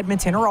 start in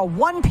Edmonton or a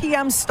 1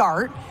 p.m.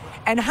 start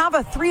and have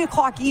a 3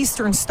 o'clock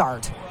Eastern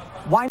start?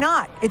 Why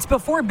not? It's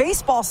before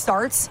baseball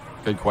starts.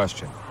 Good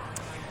question.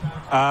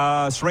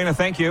 Serena,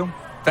 thank you.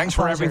 Thanks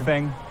for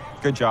everything.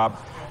 Good job.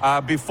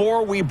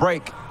 Before we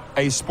break,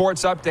 a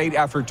sports update.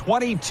 After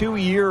 22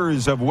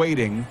 years of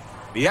waiting,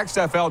 the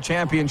XFL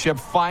Championship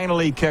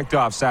finally kicked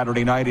off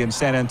Saturday night in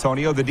San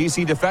Antonio. The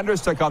DC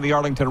Defenders took on the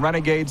Arlington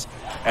Renegades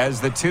as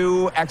the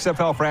two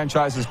XFL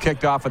franchises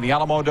kicked off in the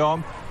Alamo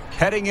Dome.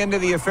 Heading into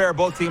the affair,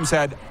 both teams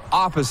had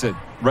opposite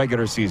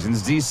regular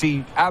seasons.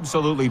 DC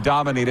absolutely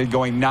dominated,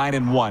 going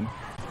 9-1.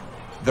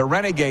 The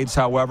Renegades,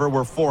 however,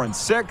 were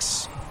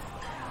 4-6.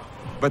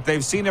 But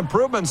they've seen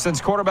improvements since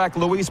quarterback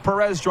Luis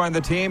Perez joined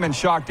the team and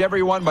shocked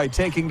everyone by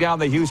taking down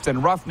the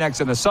Houston Roughnecks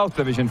in the South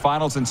Division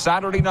Finals. And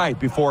Saturday night,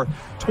 before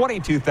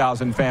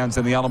 22,000 fans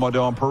in the Alamo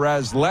Dome,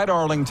 Perez led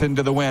Arlington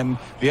to the win.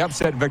 The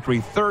upset victory,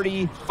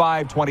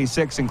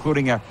 35-26,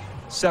 including a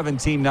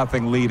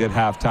 17-0 lead at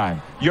halftime.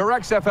 Your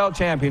XFL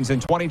champions in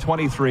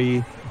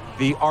 2023,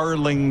 the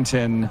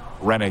Arlington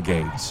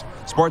Renegades.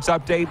 Sports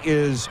update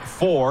is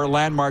for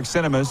Landmark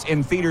Cinemas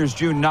in theaters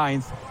June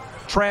 9th.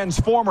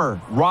 Transformer,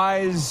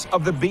 Rise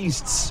of the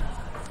Beasts.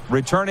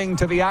 Returning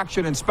to the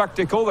action and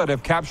spectacle that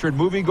have captured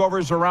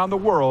moviegoers around the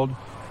world,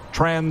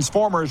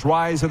 Transformers,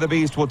 Rise of the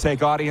Beast will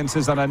take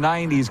audiences on a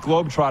 90s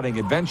globetrotting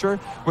adventure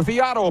with the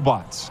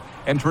Autobots.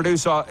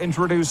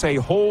 Introduce a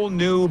whole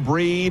new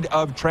breed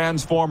of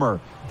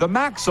Transformer, the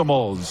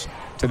Maximals,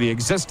 to the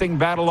existing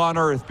battle on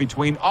Earth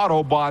between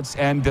Autobots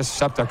and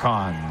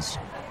Decepticons.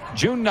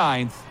 June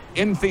 9th,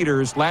 in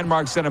theaters,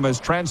 Landmark Cinemas,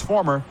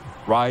 Transformer,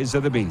 Rise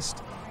of the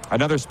Beast.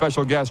 Another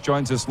special guest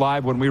joins us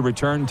live when we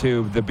return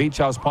to the Beach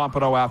House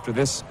Pompano after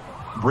this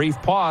brief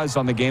pause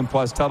on the Game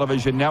Plus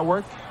television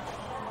network,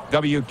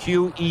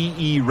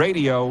 WQEE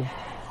Radio,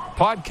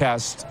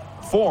 podcast,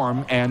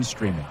 form, and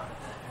streaming.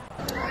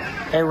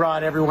 Hey,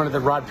 Rod, everyone at the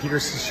Rod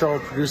Peterson Show,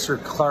 producer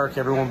Clark,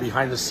 everyone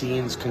behind the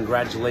scenes,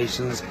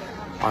 congratulations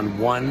on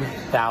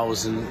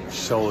 1,000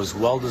 shows.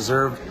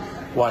 Well-deserved.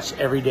 Watch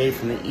every day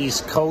from the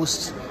East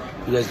Coast.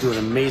 You guys do an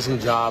amazing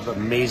job,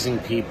 amazing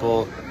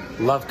people.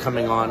 Love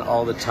coming on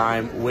all the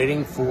time.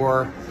 Waiting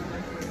for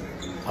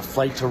a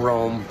flight to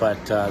Rome, but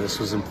this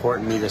was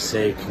important to me to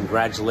say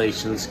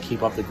congratulations.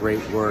 Keep up the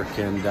great work,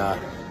 and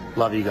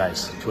love you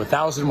guys. To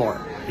 1,000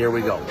 more. Here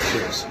we go.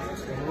 Cheers.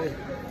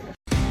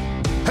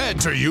 Head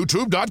to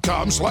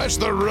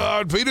youtube.com/The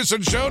Rod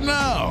Peterson Show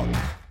now.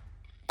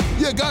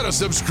 You gotta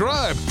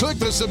subscribe. Click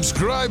the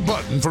subscribe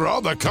button for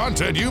all the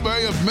content you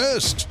may have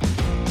missed.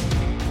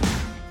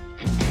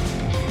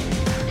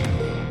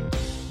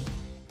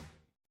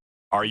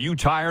 Are you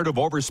tired of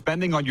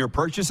overspending on your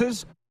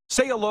purchases?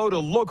 Say hello to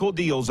local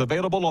deals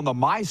available on the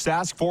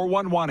MySask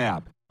 411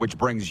 app, which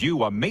brings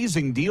you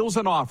amazing deals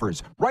and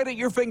offers right at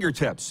your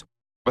fingertips.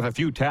 With a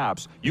few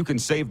taps, you can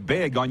save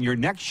big on your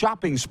next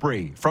shopping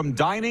spree, from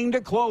dining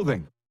to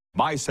clothing.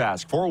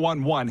 MySask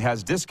 411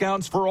 has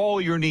discounts for all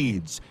your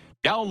needs.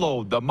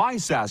 Download the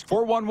MySask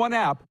 411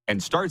 app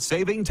and start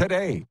saving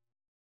today.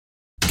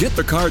 Get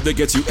the card that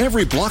gets you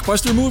every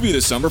blockbuster movie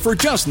this summer for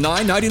just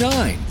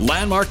 $9.99.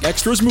 Landmark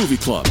Extras Movie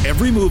Club.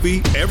 Every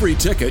movie, every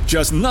ticket,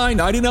 just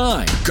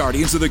 $9.99.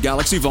 Guardians of the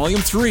Galaxy Volume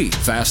 3,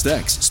 Fast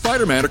X,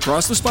 Spider-Man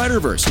Across the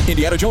Spider-Verse,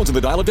 Indiana Jones and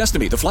the Dial of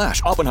Destiny, The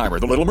Flash,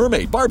 Oppenheimer, The Little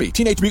Mermaid, Barbie,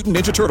 Teenage Mutant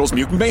Ninja Turtles,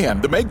 Mutant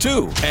Mayhem, The Meg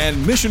 2,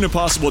 and Mission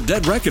Impossible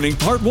Dead Reckoning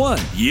Part 1.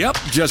 Yep,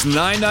 just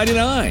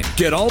 $9.99.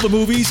 Get all the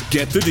movies,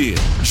 get the deal.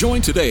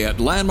 Join today at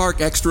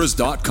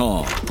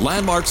LandmarkExtras.com.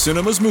 Landmark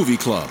Cinemas Movie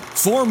Club.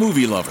 For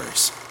movie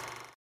lovers.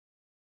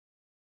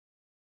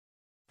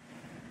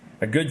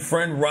 My good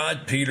friend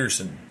Rod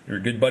Peterson, your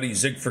good buddy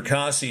Zig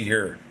Fracassi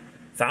here.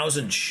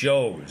 1,000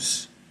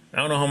 shows. I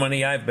don't know how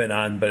many I've been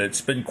on, but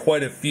it's been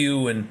quite a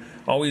few, and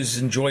always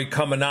enjoy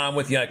coming on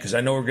with you because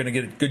I know we're going to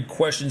get good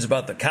questions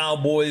about the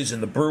Cowboys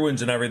and the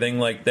Bruins and everything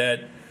like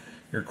that.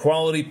 You're a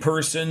quality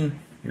person.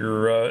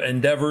 Your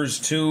endeavors,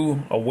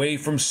 too, away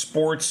from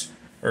sports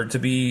are to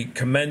be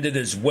commended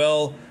as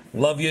well.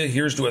 Love you.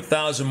 Here's to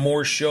 1,000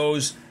 more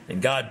shows,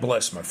 and God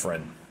bless, my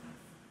friend.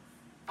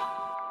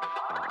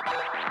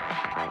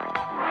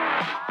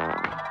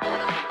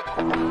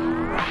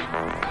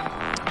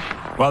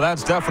 Well,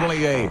 that's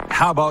definitely a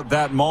how about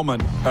that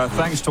moment.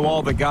 Thanks to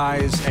all the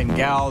guys and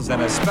gals,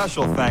 and a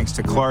special thanks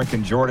to Clark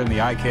and Jordan, the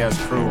ICAST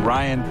crew,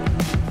 Ryan,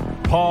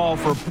 Paul,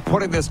 for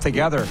putting this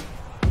together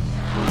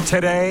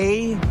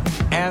today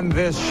and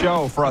this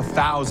show for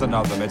 1,000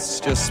 of them. It's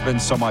just been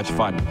so much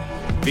fun.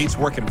 Beats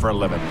working for a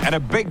living. And a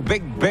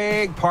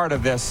big part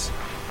of this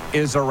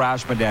is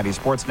Arash Madani,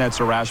 Sportsnet's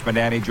Arash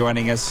Madani,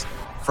 joining us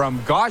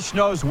from gosh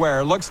knows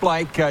where. Looks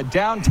like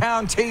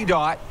downtown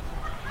T-Dot.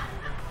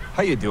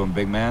 How you doing,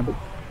 big man?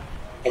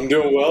 I'm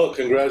doing well.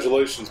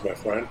 Congratulations, my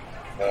friend.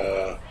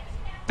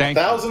 Thank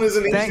 1,000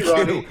 isn't easy,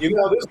 Ronnie. You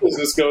know how this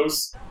business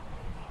goes.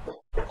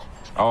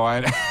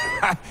 Oh,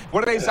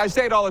 what do they say? I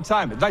say it all the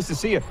time. It's nice to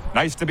see you.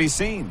 Nice to be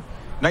seen.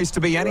 Nice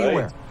to be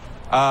anywhere.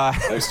 Right.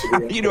 Nice to be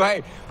anywhere. You know,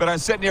 hey, but I'm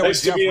sitting here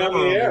with Jeff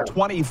Rimmer.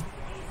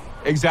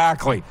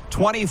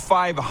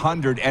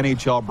 2,500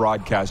 NHL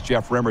broadcasts.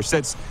 Jeff Rimmer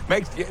sits.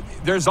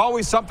 There's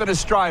always something to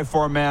strive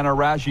for, man,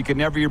 Arash. You can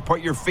never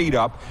put your feet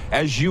up,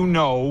 as you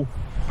know.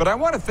 But I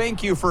want to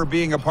thank you for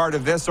being a part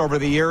of this over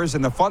the years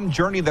and the fun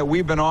journey that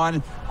we've been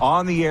on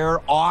the air,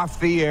 off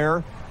the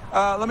air.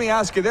 Let me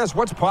ask you this.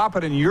 What's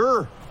popping in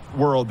your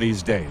world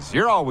these days?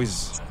 You're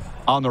always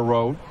on the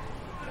road.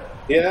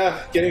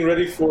 Yeah, getting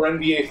ready for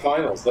NBA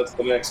Finals. That's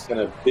the next kind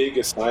of big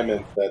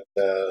assignment that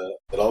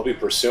I'll be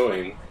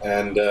pursuing.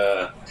 And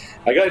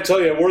I got to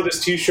tell you, I wore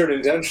this T-shirt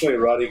intentionally,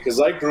 Roddy,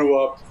 because I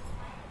grew up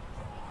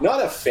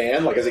not a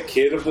fan, like as a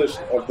kid of the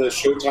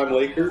Showtime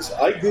Lakers.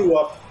 I grew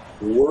up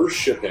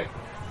worshiping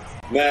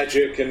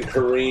Magic and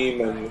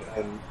Kareem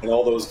and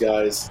all those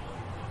guys.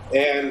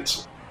 And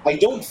I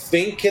don't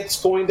think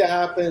it's going to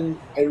happen.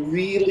 I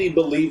really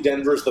believe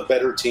Denver's the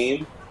better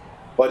team,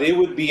 but it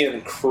would be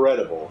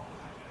incredible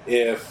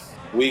if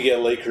we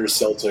get Lakers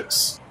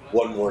Celtics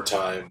one more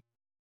time.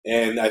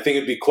 And I think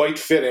it'd be quite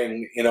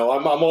fitting. You know,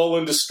 I'm all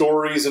into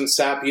stories and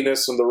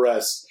sappiness and the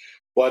rest.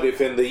 But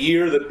if in the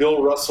year that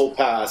Bill Russell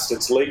passed,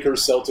 it's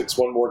Lakers Celtics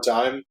one more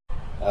time,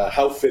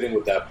 how fitting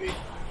would that be?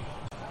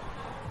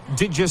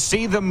 Did you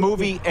see the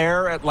movie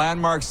air at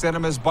Landmark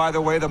Cinemas, by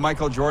the way, the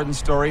Michael Jordan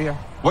story?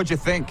 What'd you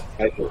think?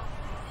 I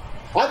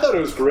thought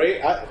it was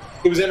great.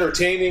 It was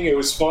entertaining. It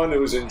was fun. It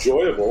was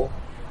enjoyable.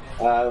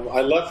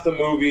 I left the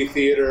movie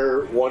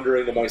theater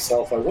wondering to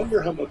myself, I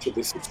wonder how much of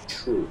this is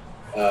true.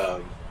 I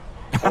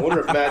wonder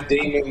if Matt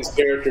Damon's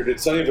character, did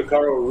Sonny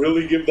Vaccaro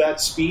really give that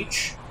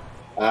speech?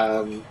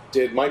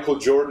 Did Michael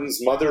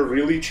Jordan's mother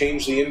really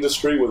change the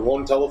industry with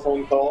one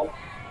telephone call?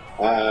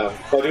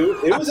 But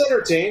it was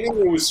entertaining.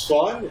 It was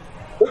fun.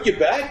 Took you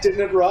back,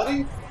 didn't it,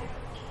 Roddy?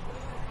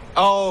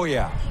 Oh,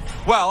 yeah.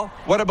 Well,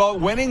 what about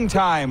winning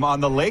time on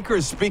the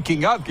Lakers?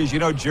 Speaking of, because, you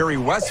know, Jerry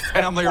West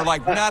family are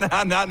like,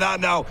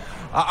 no.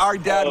 Our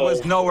dad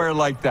was nowhere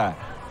like that.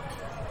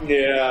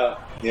 Yeah,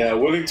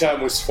 winning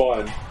time was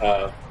fun.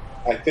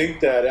 I think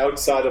that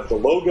outside of the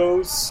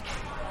logos,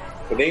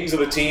 the names of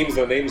the teams,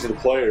 the names of the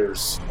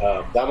players,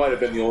 that might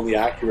have been the only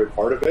accurate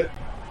part of it.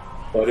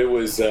 But it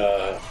was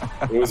a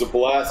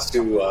blast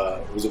to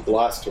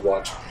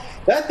watch.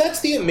 That's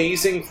the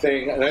amazing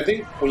thing, and I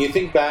think when you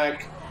think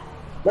back,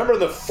 remember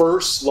the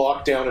first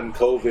lockdown in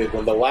COVID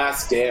when The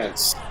Last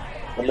Dance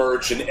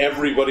emerged and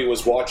everybody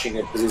was watching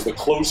it because it was the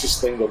closest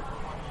thing to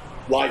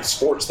live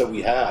sports that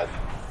we had.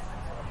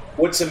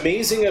 What's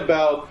amazing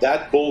about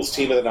that Bulls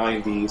team of the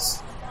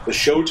 90s, the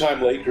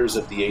Showtime Lakers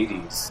of the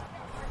 80s,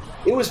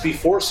 it was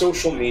before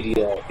social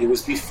media. It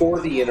was before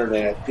the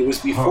internet. It was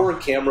before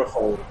camera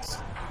phones.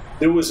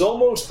 There was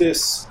almost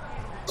this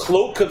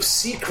cloak of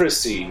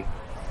secrecy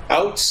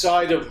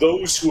outside of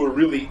those who were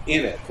really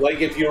in it.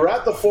 Like, if you were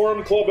at the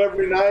Forum Club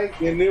every night,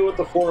 you knew what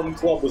the Forum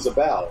Club was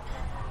about.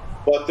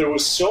 But there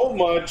was so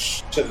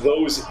much to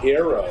those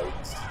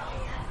eras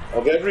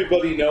of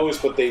everybody knows,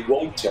 but they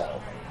won't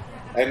tell.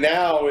 And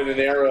now, in an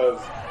era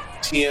of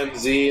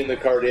TMZ and the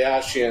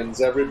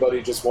Kardashians,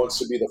 everybody just wants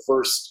to be the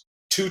first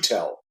to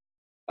tell.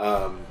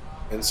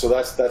 And so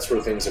that's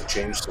where things have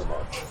changed so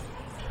much.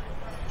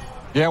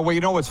 Yeah, well,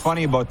 you know what's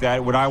funny about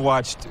that? When I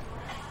watched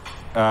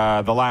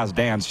The Last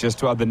Dance, just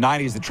the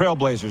 90s, the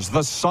Trailblazers, the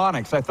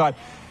Sonics, I thought,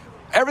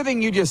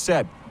 everything you just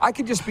said, I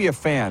could just be a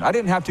fan. I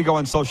didn't have to go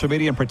on social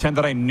media and pretend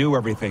that I knew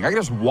everything. I could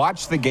just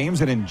watch the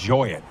games and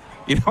enjoy it.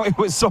 You know, it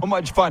was so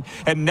much fun.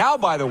 And now,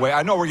 by the way,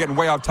 I know we're getting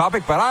way off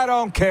topic, but I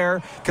don't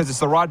care because it's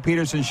the Rod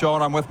Peterson Show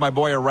and I'm with my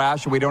boy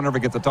Arash, and we don't ever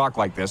get to talk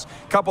like this.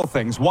 Couple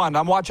things. One,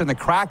 I'm watching the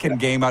Kraken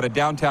game out of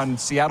downtown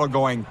Seattle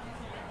going,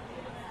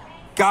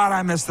 God,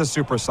 I miss the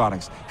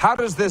Supersonics. How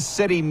does this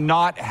city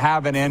not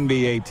have an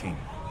NBA team?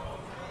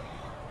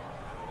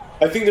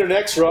 I think they're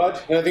next, Rod,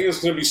 and I think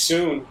it's going to be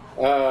soon.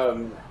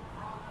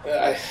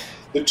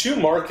 The two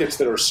markets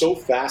that are so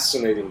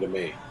fascinating to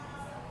me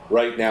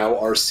right now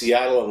are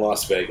Seattle and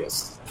Las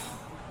Vegas.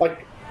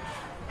 Like,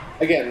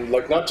 again,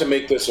 like, not to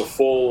make this a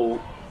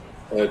full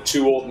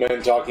two old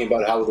men talking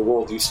about how the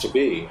world used to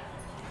be,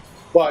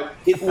 but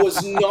it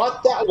was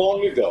not that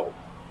long ago,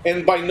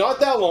 and by not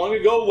that long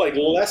ago, like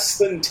less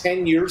than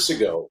 10 years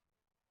ago,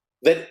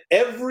 that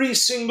every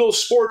single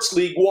sports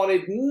league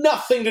wanted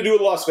nothing to do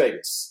with Las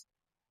Vegas.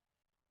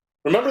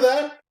 Remember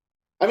that?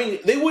 I mean,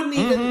 they wouldn't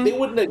even they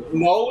wouldn't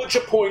acknowledge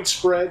a point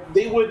spread.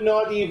 They would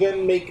not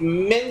even make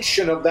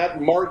mention of that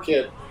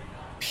market,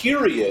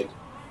 period,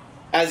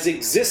 as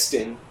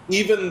existing,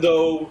 even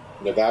though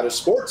Nevada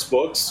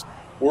sportsbooks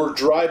were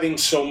driving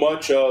so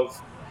much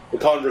of the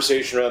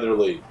conversation around their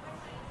league.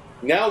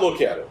 Now look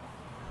at it.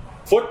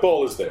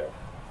 Football is there.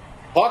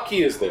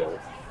 Hockey is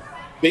there.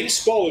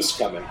 Baseball is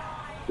coming.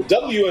 The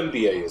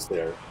WNBA is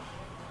there.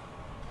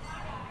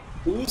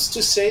 Who's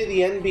to say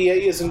the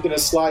NBA isn't going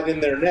to slide in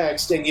there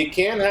next? And you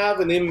can't have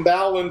an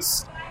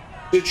imbalanced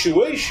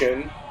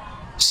situation.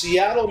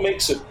 Seattle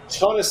makes a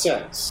ton of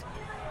sense.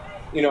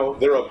 You know,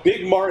 they're a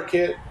big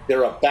market.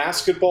 They're a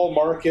basketball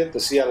market.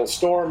 The Seattle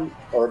Storm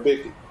are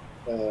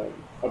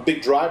a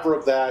big driver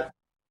of that.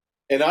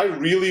 And I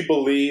really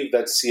believe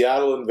that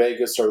Seattle and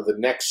Vegas are the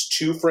next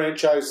two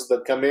franchises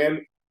that come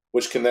in,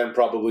 which can then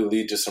probably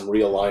lead to some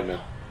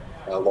realignment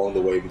along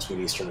the way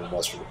between Eastern and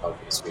Western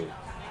Conference.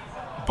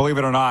 Believe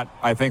it or not,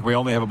 I think we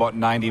only have about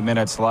 90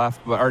 minutes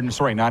left,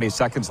 90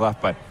 seconds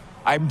left, but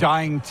I'm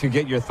dying to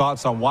get your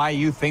thoughts on why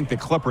you think the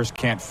Clippers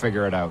can't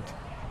figure it out.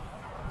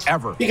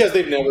 Ever. Because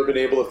they've never been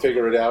able to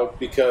figure it out,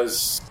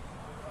 because,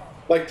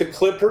 like, the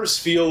Clippers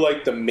feel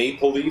like the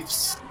Maple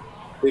Leafs.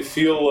 They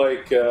feel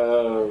like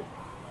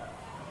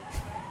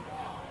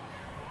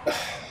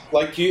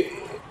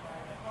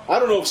I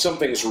don't know if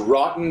something's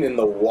rotten in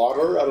the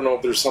water. I don't know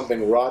if there's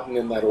something rotten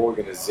in that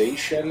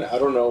organization. I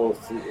don't know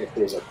if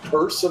there's a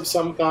curse of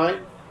some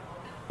kind.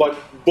 But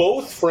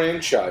both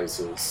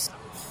franchises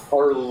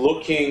are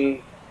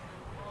looking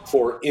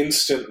for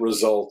instant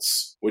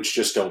results, which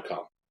just don't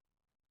come.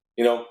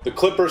 You know, the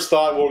Clippers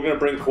thought, well, we're going to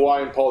bring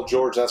Kawhi and Paul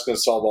George. That's going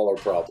to solve all our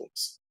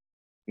problems.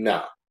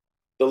 No.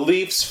 The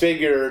Leafs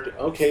figured,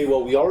 okay,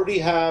 well, we already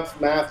have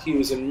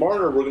Matthews and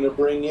Marner. We're going to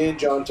bring in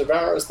John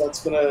Tavares.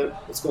 That's going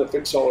to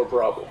fix all our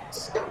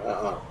problems.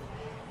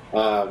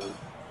 I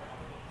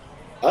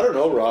don't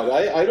know, Rod.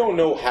 I don't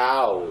know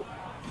how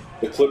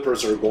the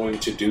Clippers are going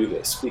to do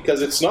this,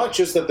 because it's not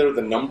just that they're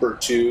the number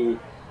 2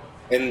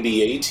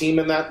 NBA team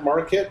in that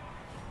market.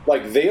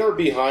 Like, they are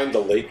behind the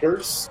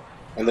Lakers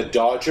and the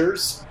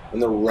Dodgers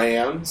and the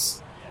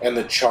Rams and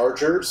the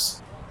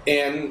Chargers.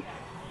 And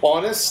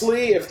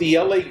honestly, if the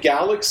LA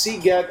Galaxy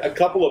get a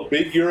couple of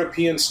big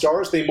European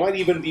stars, they might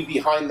even be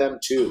behind them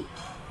too.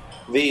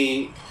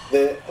 The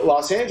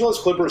Los Angeles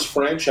Clippers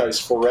franchise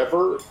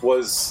forever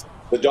was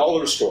the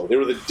dollar store. They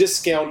were the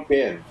discount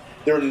bin.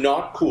 They're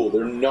not cool.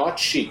 They're not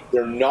chic.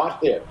 They're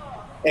not hip.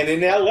 And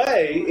in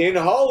LA, in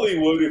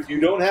Hollywood, if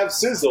you don't have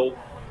sizzle,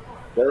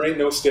 there ain't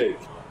no steak.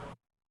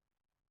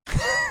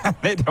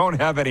 They don't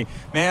have any.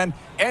 Man,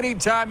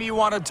 anytime you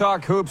want to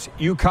talk hoops,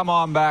 you come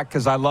on back,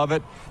 because I love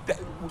it.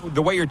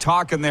 The way you're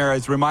talking there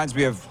reminds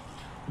me of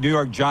New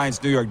York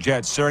Giants, New York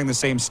Jets sharing the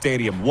same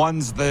stadium.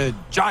 One's the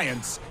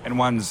Giants and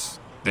one's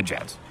the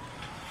Jets.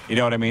 You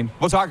know what I mean?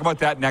 We'll talk about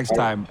that next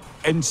time.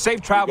 And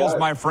safe travels,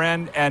 my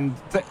friend, and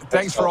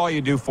thanks for all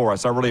you do for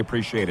us. I really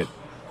appreciate it.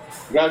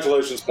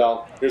 Congratulations,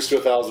 pal. Here's to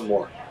 1,000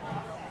 more.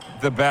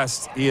 The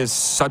best. He is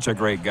such a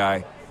great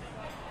guy.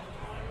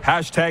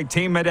 Hashtag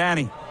Team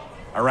Madani.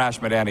 Arash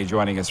Madani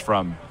joining us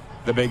from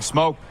the Big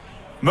Smoke.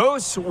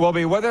 Moose will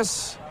be with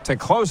us to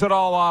close it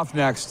all off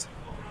next.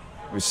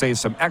 We save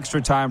some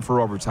extra time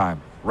for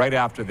overtime right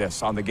after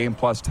this on the Game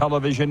Plus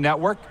Television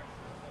Network,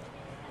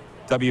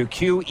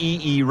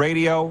 WQEE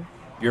Radio,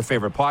 your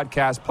favorite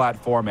podcast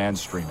platform and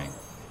streaming.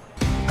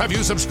 Have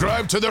you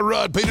subscribed to the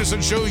Rod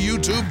Peterson Show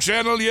YouTube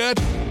channel yet?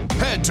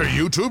 Head to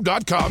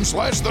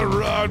youtube.com/The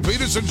Rod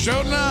Peterson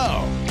Show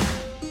now.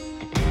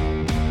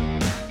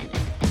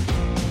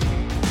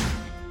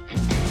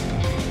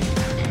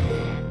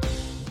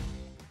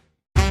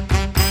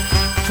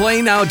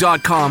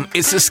 PlayNow.com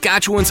is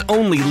Saskatchewan's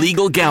only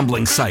legal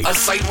gambling site. A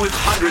site with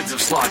hundreds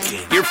of slot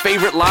games, your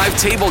favorite live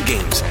table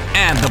games,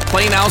 and the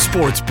Play Now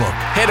Sportsbook.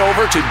 Head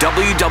over to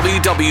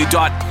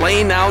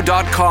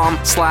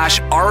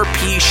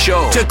www.playnow.com/RP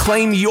Show to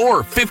claim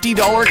your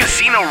 $50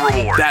 casino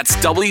reward. That's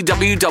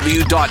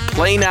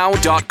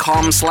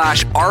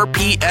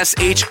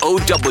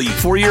www.playnow.com/RPSHOW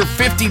for your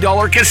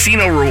 $50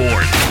 casino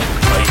reward.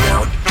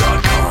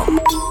 PlayNow.com.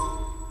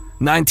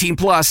 19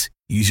 plus.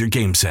 Use your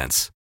game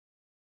sense.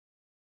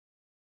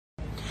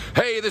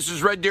 Hey, this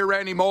is Red Deer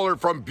Randy Moeller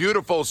from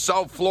beautiful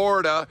South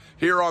Florida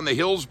here on the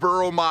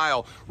Hillsborough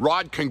Mile.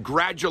 Rod,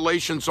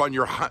 congratulations on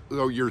your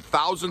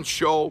 1,000th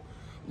show.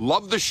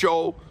 Love the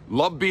show.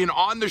 Love being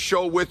on the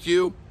show with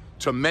you.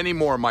 To many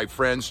more, my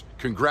friends.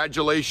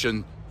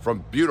 Congratulations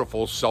from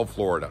beautiful South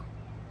Florida.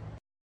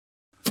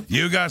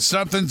 You got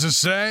something to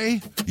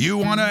say? You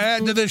want to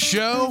add to the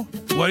show?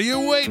 What are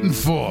you waiting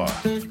for?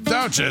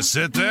 Don't just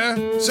sit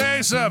there.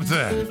 Say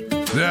something.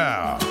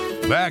 Now,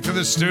 back to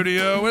the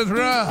studio with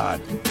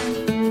Rod.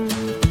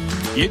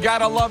 You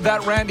gotta love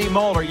that Randy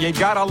Moeller. You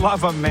gotta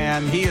love him,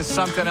 man. He is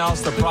something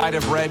else, the pride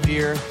of Red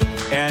Deer.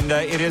 And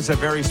it is a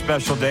very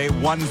special day.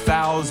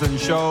 1,000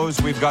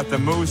 shows. We've got the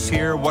Moose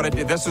here.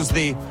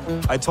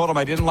 I told him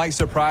I didn't like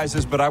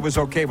surprises, but I was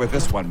okay with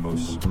this one,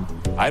 Moose.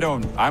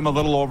 I'm a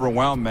little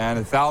overwhelmed, man.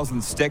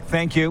 1,000 stick.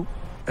 Thank you.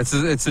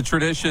 It's a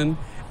tradition.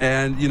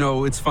 And,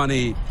 it's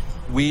funny.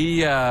 We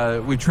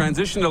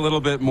transitioned a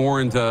little bit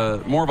more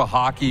into more of a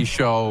hockey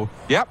show.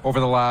 Yep. Over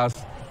the last,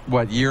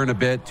 year and a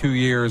bit, 2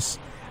 years.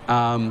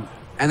 And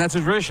that's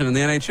a tradition in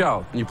the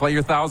NHL. When you play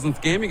your 1,000th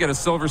game, you get a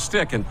silver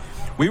stick. And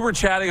we were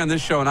chatting on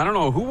this show, and I don't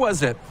know, who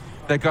was it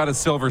that got a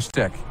silver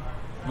stick?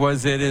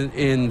 Was it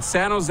in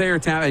San Jose or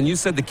Tampa? And you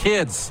said the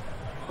kids.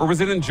 Or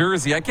was it in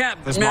Jersey? I can't.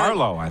 It was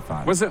Marlowe, I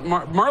thought. Was it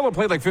Marlowe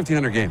played like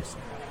 1,500 games.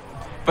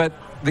 But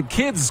the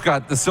kids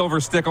got the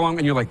silver stick along,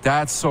 and you're like,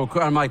 that's so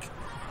cool. I'm like,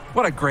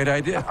 what a great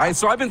idea.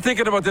 So I've been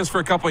thinking about this for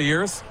a couple of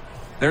years.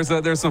 There's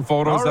some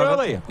photos of it. Oh,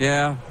 really?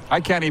 Yeah.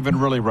 I can't even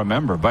really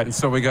remember, but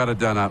so we got it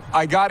done up.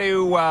 I got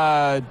to,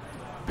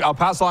 I'll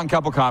pass along a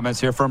couple comments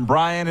here from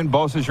Brian in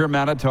Beausejour,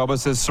 Manitoba.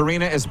 Says,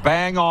 Serena is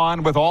bang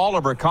on with all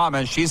of her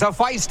comments. She's a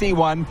feisty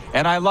one,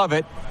 and I love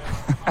it.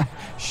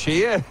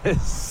 She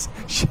is.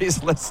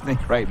 She's listening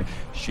right now.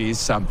 She's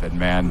something,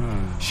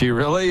 man. She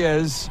really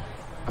is.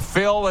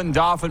 Phil in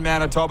Dauphin,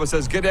 Manitoba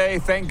says, good day.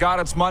 Thank God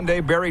it's Monday.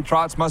 Barry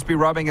Trotz must be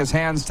rubbing his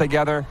hands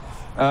together.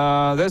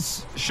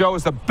 This show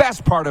is the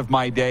best part of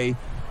my day.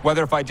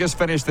 Whether if I just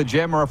finish the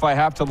gym or if I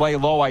have to lay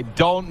low, I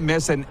don't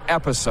miss an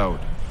episode.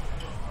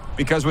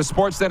 Because with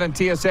Sportsnet and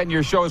TSN,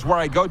 your show is where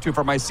I go to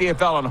for my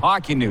CFL and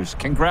hockey news.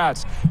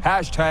 Congrats.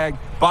 Hashtag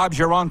Bob's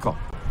your uncle.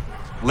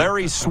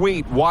 Larry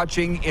Sweet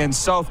watching in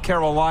South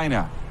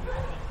Carolina.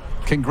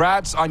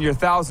 Congrats on your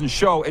 1,000th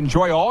show.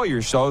 Enjoy all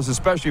your shows,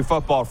 especially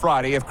Football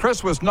Friday. If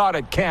Chris was not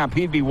at camp,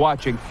 he'd be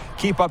watching.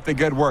 Keep up the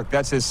good work.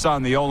 That's his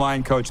son, the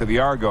O-line coach of the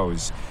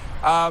Argos.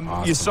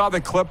 Awesome. You saw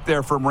the clip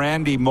there from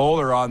Randy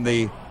Moeller on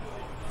the,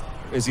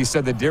 as he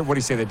said, the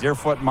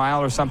Deerfoot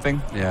Mile or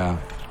something? Yeah.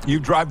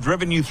 I've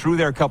driven you through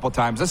there a couple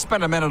times. Let's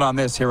spend a minute on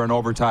this here in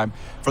overtime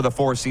for the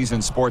Four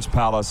Seasons Sports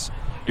Palace.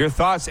 Your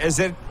thoughts, is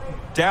it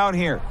down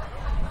here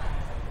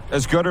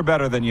as good or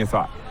better than you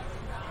thought?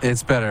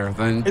 It's better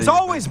than... It's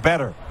always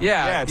better.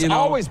 Yeah, it's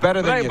always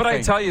better than you think. But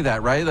I tell you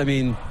that, right? I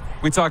mean,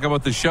 we talk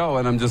about the show,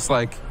 and I'm just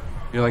like,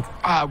 you're like,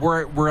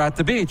 we're at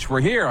the beach.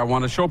 We're here. I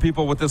want to show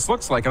people what this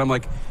looks like. And I'm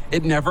like,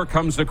 it never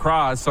comes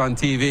across on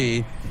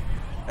TV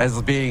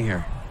as being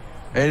here.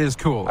 It is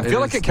cool. I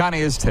feel like it kind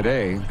of is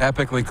today.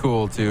 Epically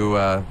cool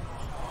to...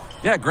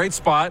 great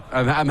spot.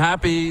 I'm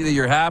happy that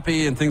you're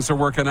happy and things are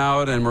working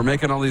out and we're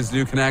making all these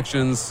new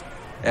connections.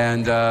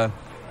 And the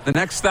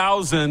next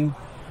 1,000...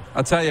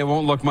 I'll tell you, it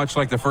won't look much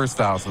like the first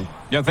 1,000. You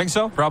don't think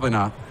so? Probably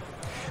not.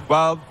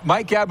 Well,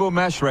 Mike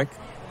Abu-Meshrik,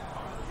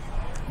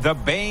 the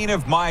bane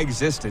of my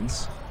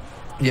existence.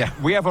 Yeah.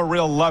 We have a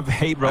real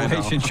love-hate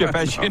relationship,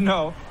 as you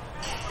know.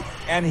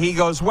 And he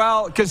goes,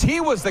 well, because he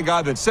was the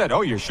guy that said,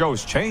 your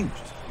show's changed.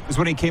 It was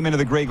when he came into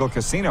the Grey Eagle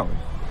Casino.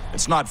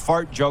 It's not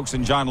fart jokes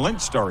and John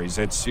Lynch stories.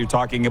 You're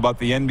talking about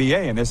the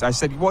NBA and this. I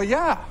said, well,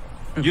 yeah.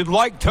 You'd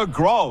like to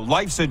grow.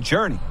 Life's a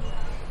journey.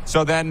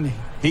 So then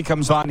he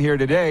comes on here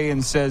today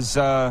and says,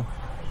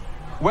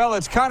 well,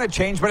 it's kind of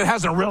changed, but it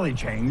hasn't really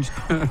changed.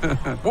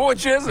 Well,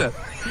 which is it?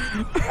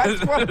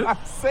 That's what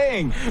I'm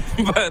saying.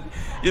 But,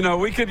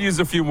 we could use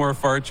a few more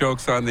fart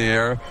jokes on the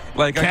air.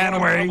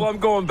 I'm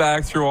going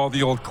back through all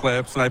the old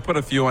clips, and I put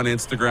a few on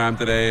Instagram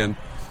today, and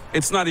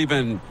it's not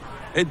even,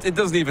 it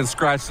doesn't even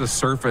scratch the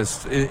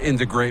surface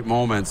into great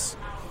moments.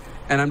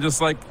 And I'm just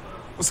like,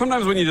 well,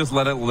 sometimes when you just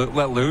let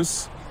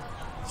loose,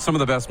 some of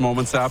the best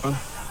moments happen.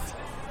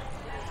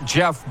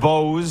 Jeff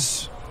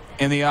Bose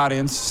in the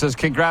audience says,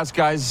 congrats,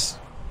 guys.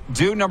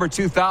 Do number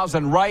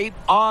 2,000 right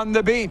on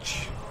the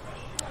beach.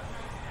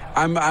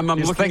 I'm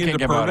looking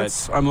into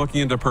permits. I'm looking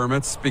into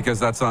permits because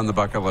that's on the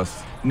bucket list.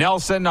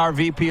 Nelson, our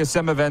VP of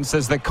Sim Events,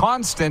 says the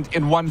constant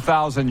in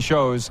 1,000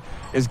 shows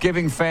is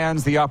giving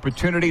fans the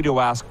opportunity to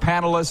ask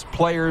panelists,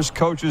 players,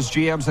 coaches,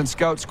 GMs, and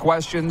scouts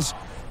questions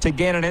to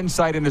gain an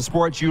insight into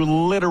sports you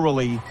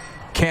literally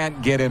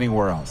can't get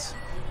anywhere else.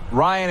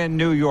 Ryan in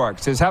New York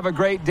says, have a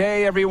great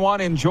day,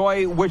 everyone.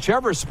 Enjoy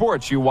whichever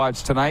sports you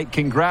watch tonight.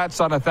 Congrats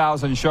on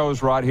 1,000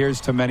 shows, Rod. Here's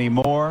to many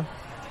more.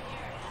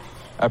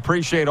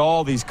 Appreciate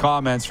all these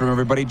comments from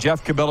everybody.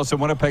 Jeff Cabillas in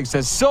Winnipeg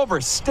says,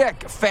 silver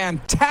stick,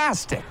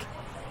 fantastic.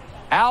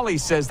 Allie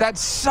says, that's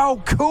so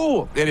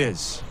cool. It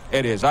is.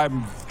 It is.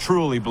 I'm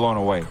truly blown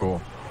away.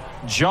 Cool.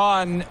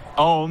 John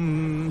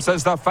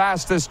says, the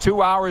fastest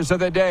 2 hours of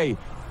the day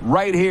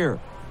right here.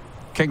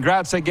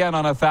 Congrats again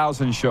on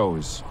 1,000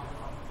 shows.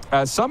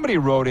 Somebody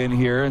wrote in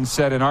here and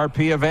said an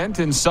RP event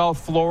in South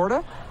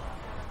Florida.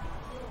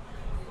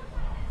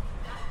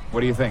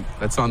 What do you think?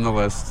 That's on the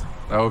list.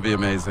 That would be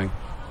amazing.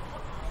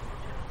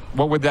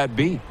 What would that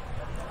be?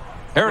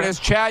 Here it is.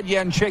 Chad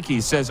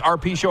Yanchicki says,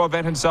 RP show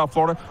event in South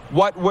Florida.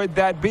 What would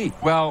that be?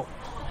 Well,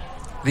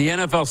 the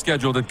NFL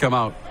schedule did come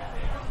out,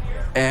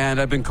 and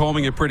I've been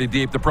combing it pretty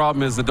deep. The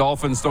problem is the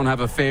Dolphins don't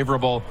have a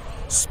favorable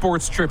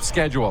sports trip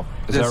schedule.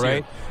 Is that right?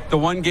 Year. The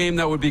one game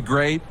that would be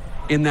great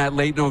in that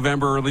late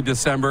November, early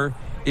December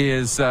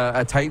is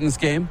a Titans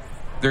game.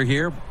 They're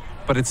here,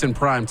 but it's in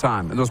prime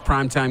time, and those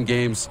prime time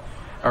games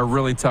are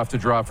really tough to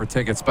draw for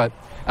tickets. But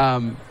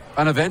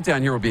an event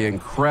down here would be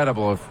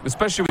incredible,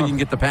 especially when you can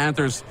get the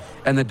Panthers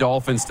and the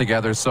Dolphins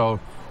together.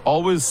 So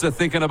always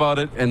thinking about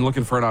it and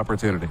looking for an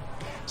opportunity.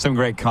 Some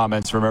great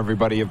comments from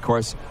everybody, of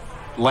course.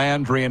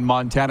 Landry in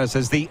Montana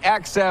says, the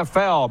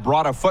XFL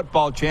brought a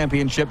football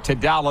championship to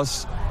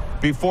Dallas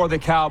before the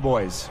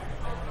Cowboys.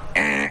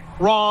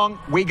 Wrong.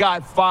 We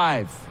got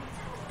 5.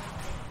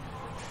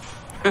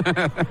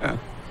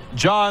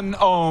 John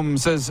Ohm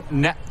says,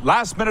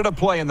 last minute of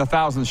play in the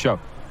 1,000th show.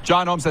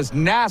 John Ohm says,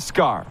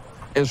 NASCAR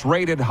is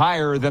rated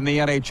higher than the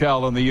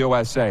NHL in the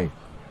USA.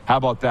 How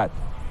about that?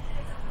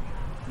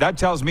 That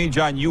tells me,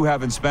 John, you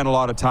haven't spent a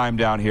lot of time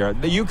down here.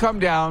 You come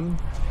down,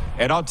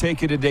 and I'll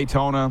take you to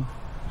Daytona.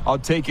 I'll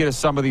take you to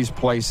some of these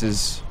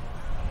places.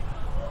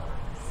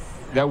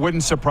 That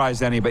wouldn't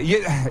surprise anybody.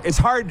 It's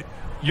hard.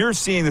 You're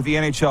seeing that the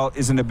NHL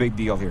isn't a big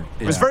deal here.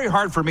 Yeah. It was very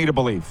hard for me to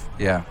believe.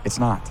 Yeah. It's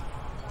not.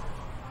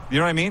 You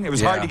know what I mean? It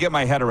was hard to get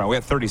my head around. We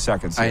have 30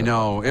 seconds here. I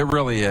know. It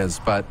really is.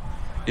 But,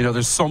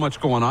 there's so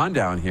much going on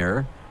down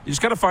here. You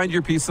just got to find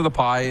your piece of the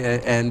pie,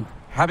 and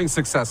having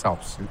success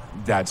helps.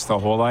 That's the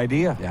whole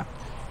idea. Yeah.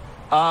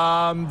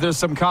 There's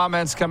some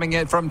comments coming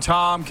in from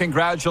Tom.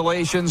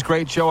 Congratulations.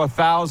 Great show.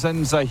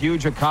 1,000's a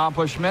huge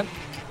accomplishment.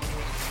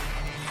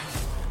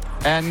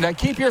 And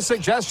keep your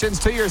suggestions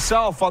to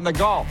yourself on the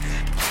golf.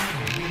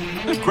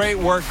 Great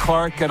work,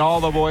 Clark, and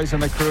all the boys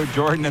and the crew.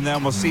 Jordan and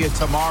them. We'll see you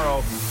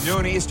tomorrow,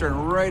 noon Eastern,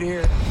 right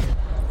here.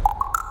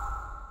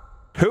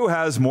 Who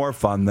has more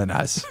fun than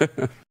us?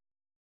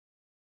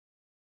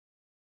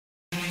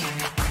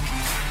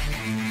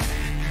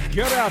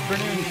 Good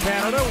afternoon,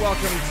 Canada.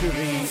 Welcome to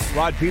the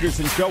Rod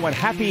Peterson Show, and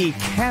happy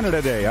Canada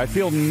Day. I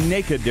feel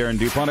naked, Darren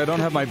DuPont. I don't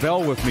have my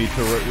bell with me.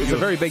 It's a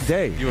very big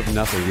day. You have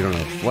nothing. You don't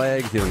have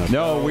flags. You don't have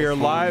bells. We are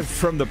live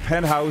from the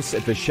penthouse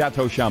at the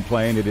Chateau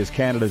Champlain. It is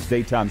Canada's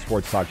daytime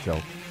sports talk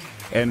show.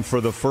 And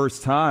for the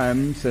first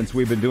time since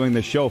we've been doing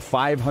this show,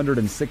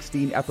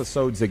 516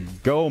 episodes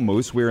ago,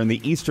 Moose, we're in the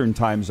Eastern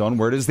time zone,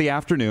 where it is the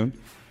afternoon.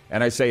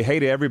 And I say hey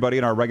to everybody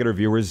and our regular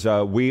viewers.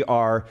 We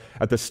are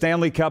at the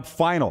Stanley Cup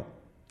final.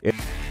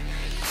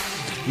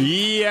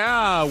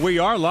 Yeah, we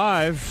are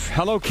live.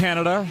 Hello,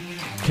 Canada.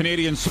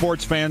 Canadian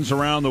sports fans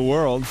around the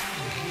world.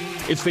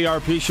 It's the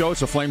RP Show.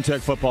 It's a Flame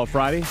Tech Football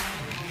Friday.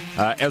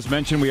 As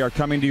mentioned, we are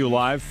coming to you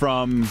live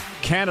from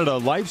Canada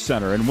Life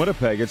Center in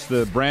Winnipeg. It's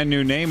the brand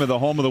new name of the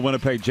home of the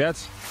Winnipeg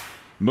Jets.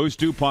 Moose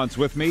DuPont's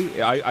with me.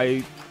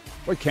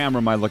 What camera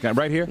am I looking at?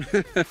 Right here?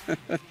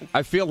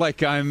 I feel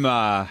like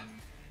I'm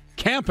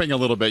camping a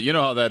little bit. You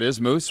know how that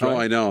is, Moose, right? Oh,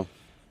 I know.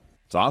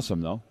 It's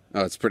awesome, though.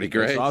 Oh, it's pretty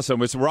great. It's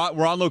awesome. We're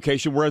on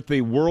location. We're at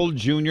the World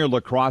Junior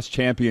Lacrosse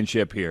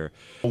Championship here.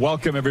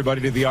 Welcome, everybody,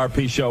 to the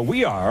RP Show.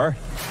 We are,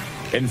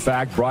 in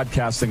fact,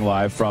 broadcasting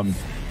live from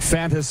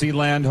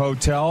Fantasyland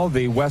Hotel,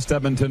 the West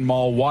Edmonton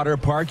Mall Water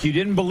Park. You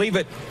didn't believe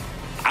it.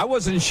 I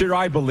wasn't sure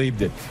I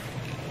believed it.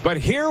 But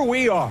here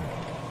we are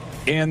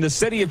in the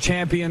City of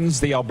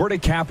Champions, the Alberta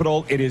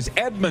capital. It is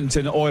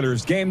Edmonton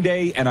Oilers game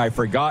day, and I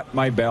forgot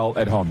my bell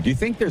at home. Do you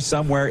think there's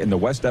somewhere in the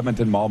West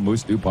Edmonton Mall,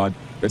 Moose DuPont,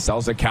 that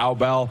sells a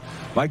cowbell?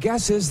 My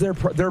guess is there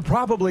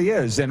probably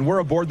is, and we're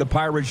aboard the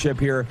pirate ship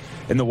here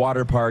in the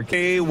water park.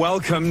 Hey,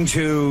 welcome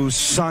to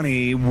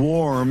sunny,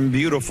 warm,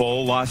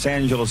 beautiful Los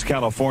Angeles,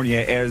 California,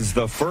 as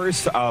the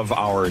first of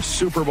our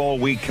Super Bowl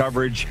week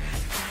coverage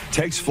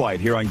takes flight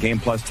here on Game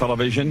Plus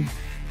Television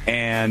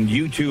and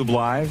YouTube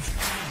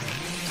Live.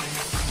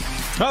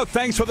 Oh,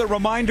 thanks for the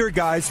reminder,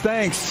 guys.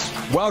 Thanks.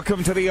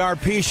 Welcome to the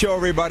RP Show,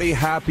 everybody.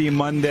 Happy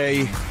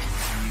Monday.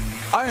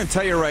 I'm going to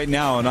tell you right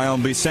now, and I'll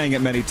be saying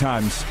it many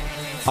times,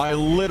 I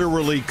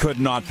literally could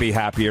not be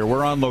happier.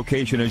 We're on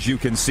location, as you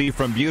can see,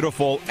 from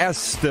beautiful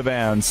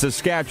Estevan,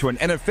 Saskatchewan,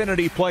 an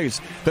Affinity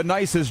Place, the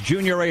nicest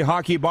junior A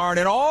hockey barn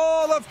in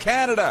all of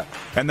Canada.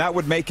 And that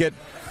would make it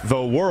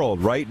the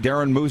world, right,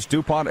 Darren Moose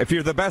DuPont? If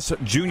you're the best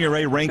junior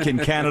A rank in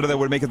Canada, that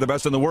would make it the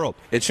best in the world.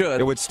 It should.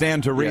 It would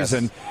stand to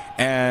reason. Yes.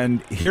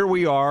 And here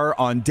we are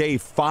on day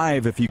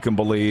 5, if you can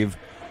believe,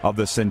 of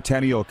the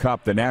Centennial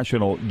Cup, the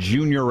National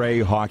Junior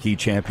A Hockey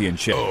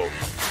Championship.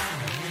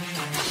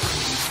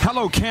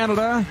 Hello,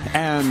 Canada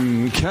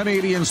and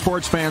Canadian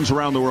sports fans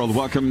around the world.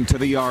 Welcome to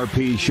the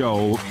RP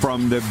Show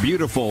from the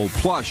beautiful,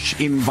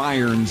 plush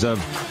environs of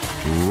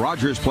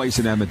Rogers Place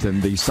in Edmonton,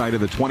 the site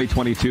of the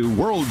 2022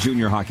 World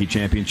Junior Hockey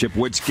Championship,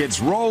 which gets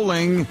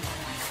rolling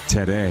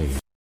today.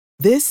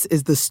 This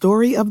is the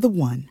story of the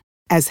one.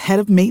 As head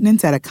of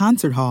maintenance at a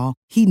concert hall,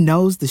 he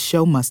knows the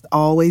show must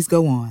always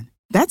go on.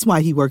 That's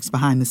why he works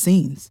behind the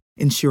scenes,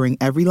 ensuring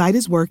every light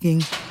is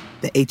working,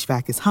 the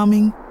HVAC is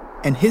humming,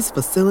 and his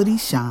facility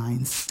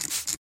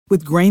shines.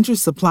 With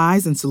Grainger's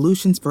supplies and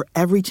solutions for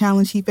every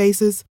challenge he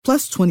faces,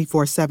 plus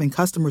 24/7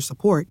 customer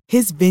support,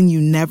 his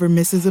venue never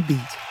misses a beat.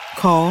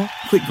 Call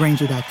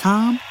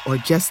quickgrainger.com or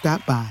just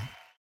stop by.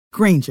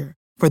 Grainger,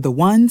 for the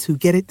ones who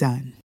get it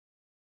done.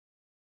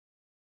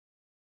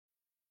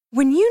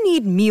 When you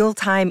need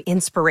mealtime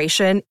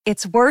inspiration,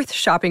 it's worth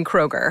shopping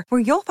Kroger, where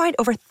you'll find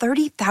over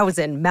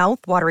 30,000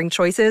 mouth-watering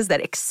choices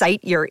that excite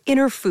your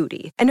inner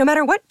foodie. And no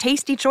matter what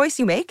tasty choice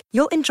you make,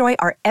 you'll enjoy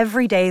our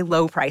everyday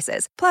low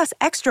prices, plus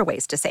extra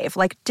ways to save,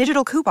 like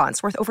digital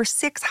coupons worth over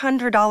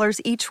 $600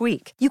 each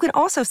week. You can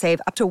also save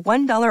up to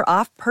 $1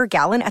 off per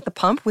gallon at the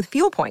pump with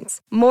fuel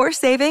points. More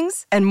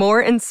savings and more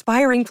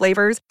inspiring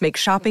flavors make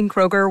shopping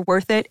Kroger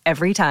worth it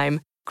every time.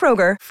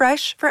 Kroger,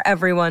 fresh for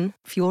everyone.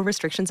 Fuel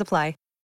restrictions apply.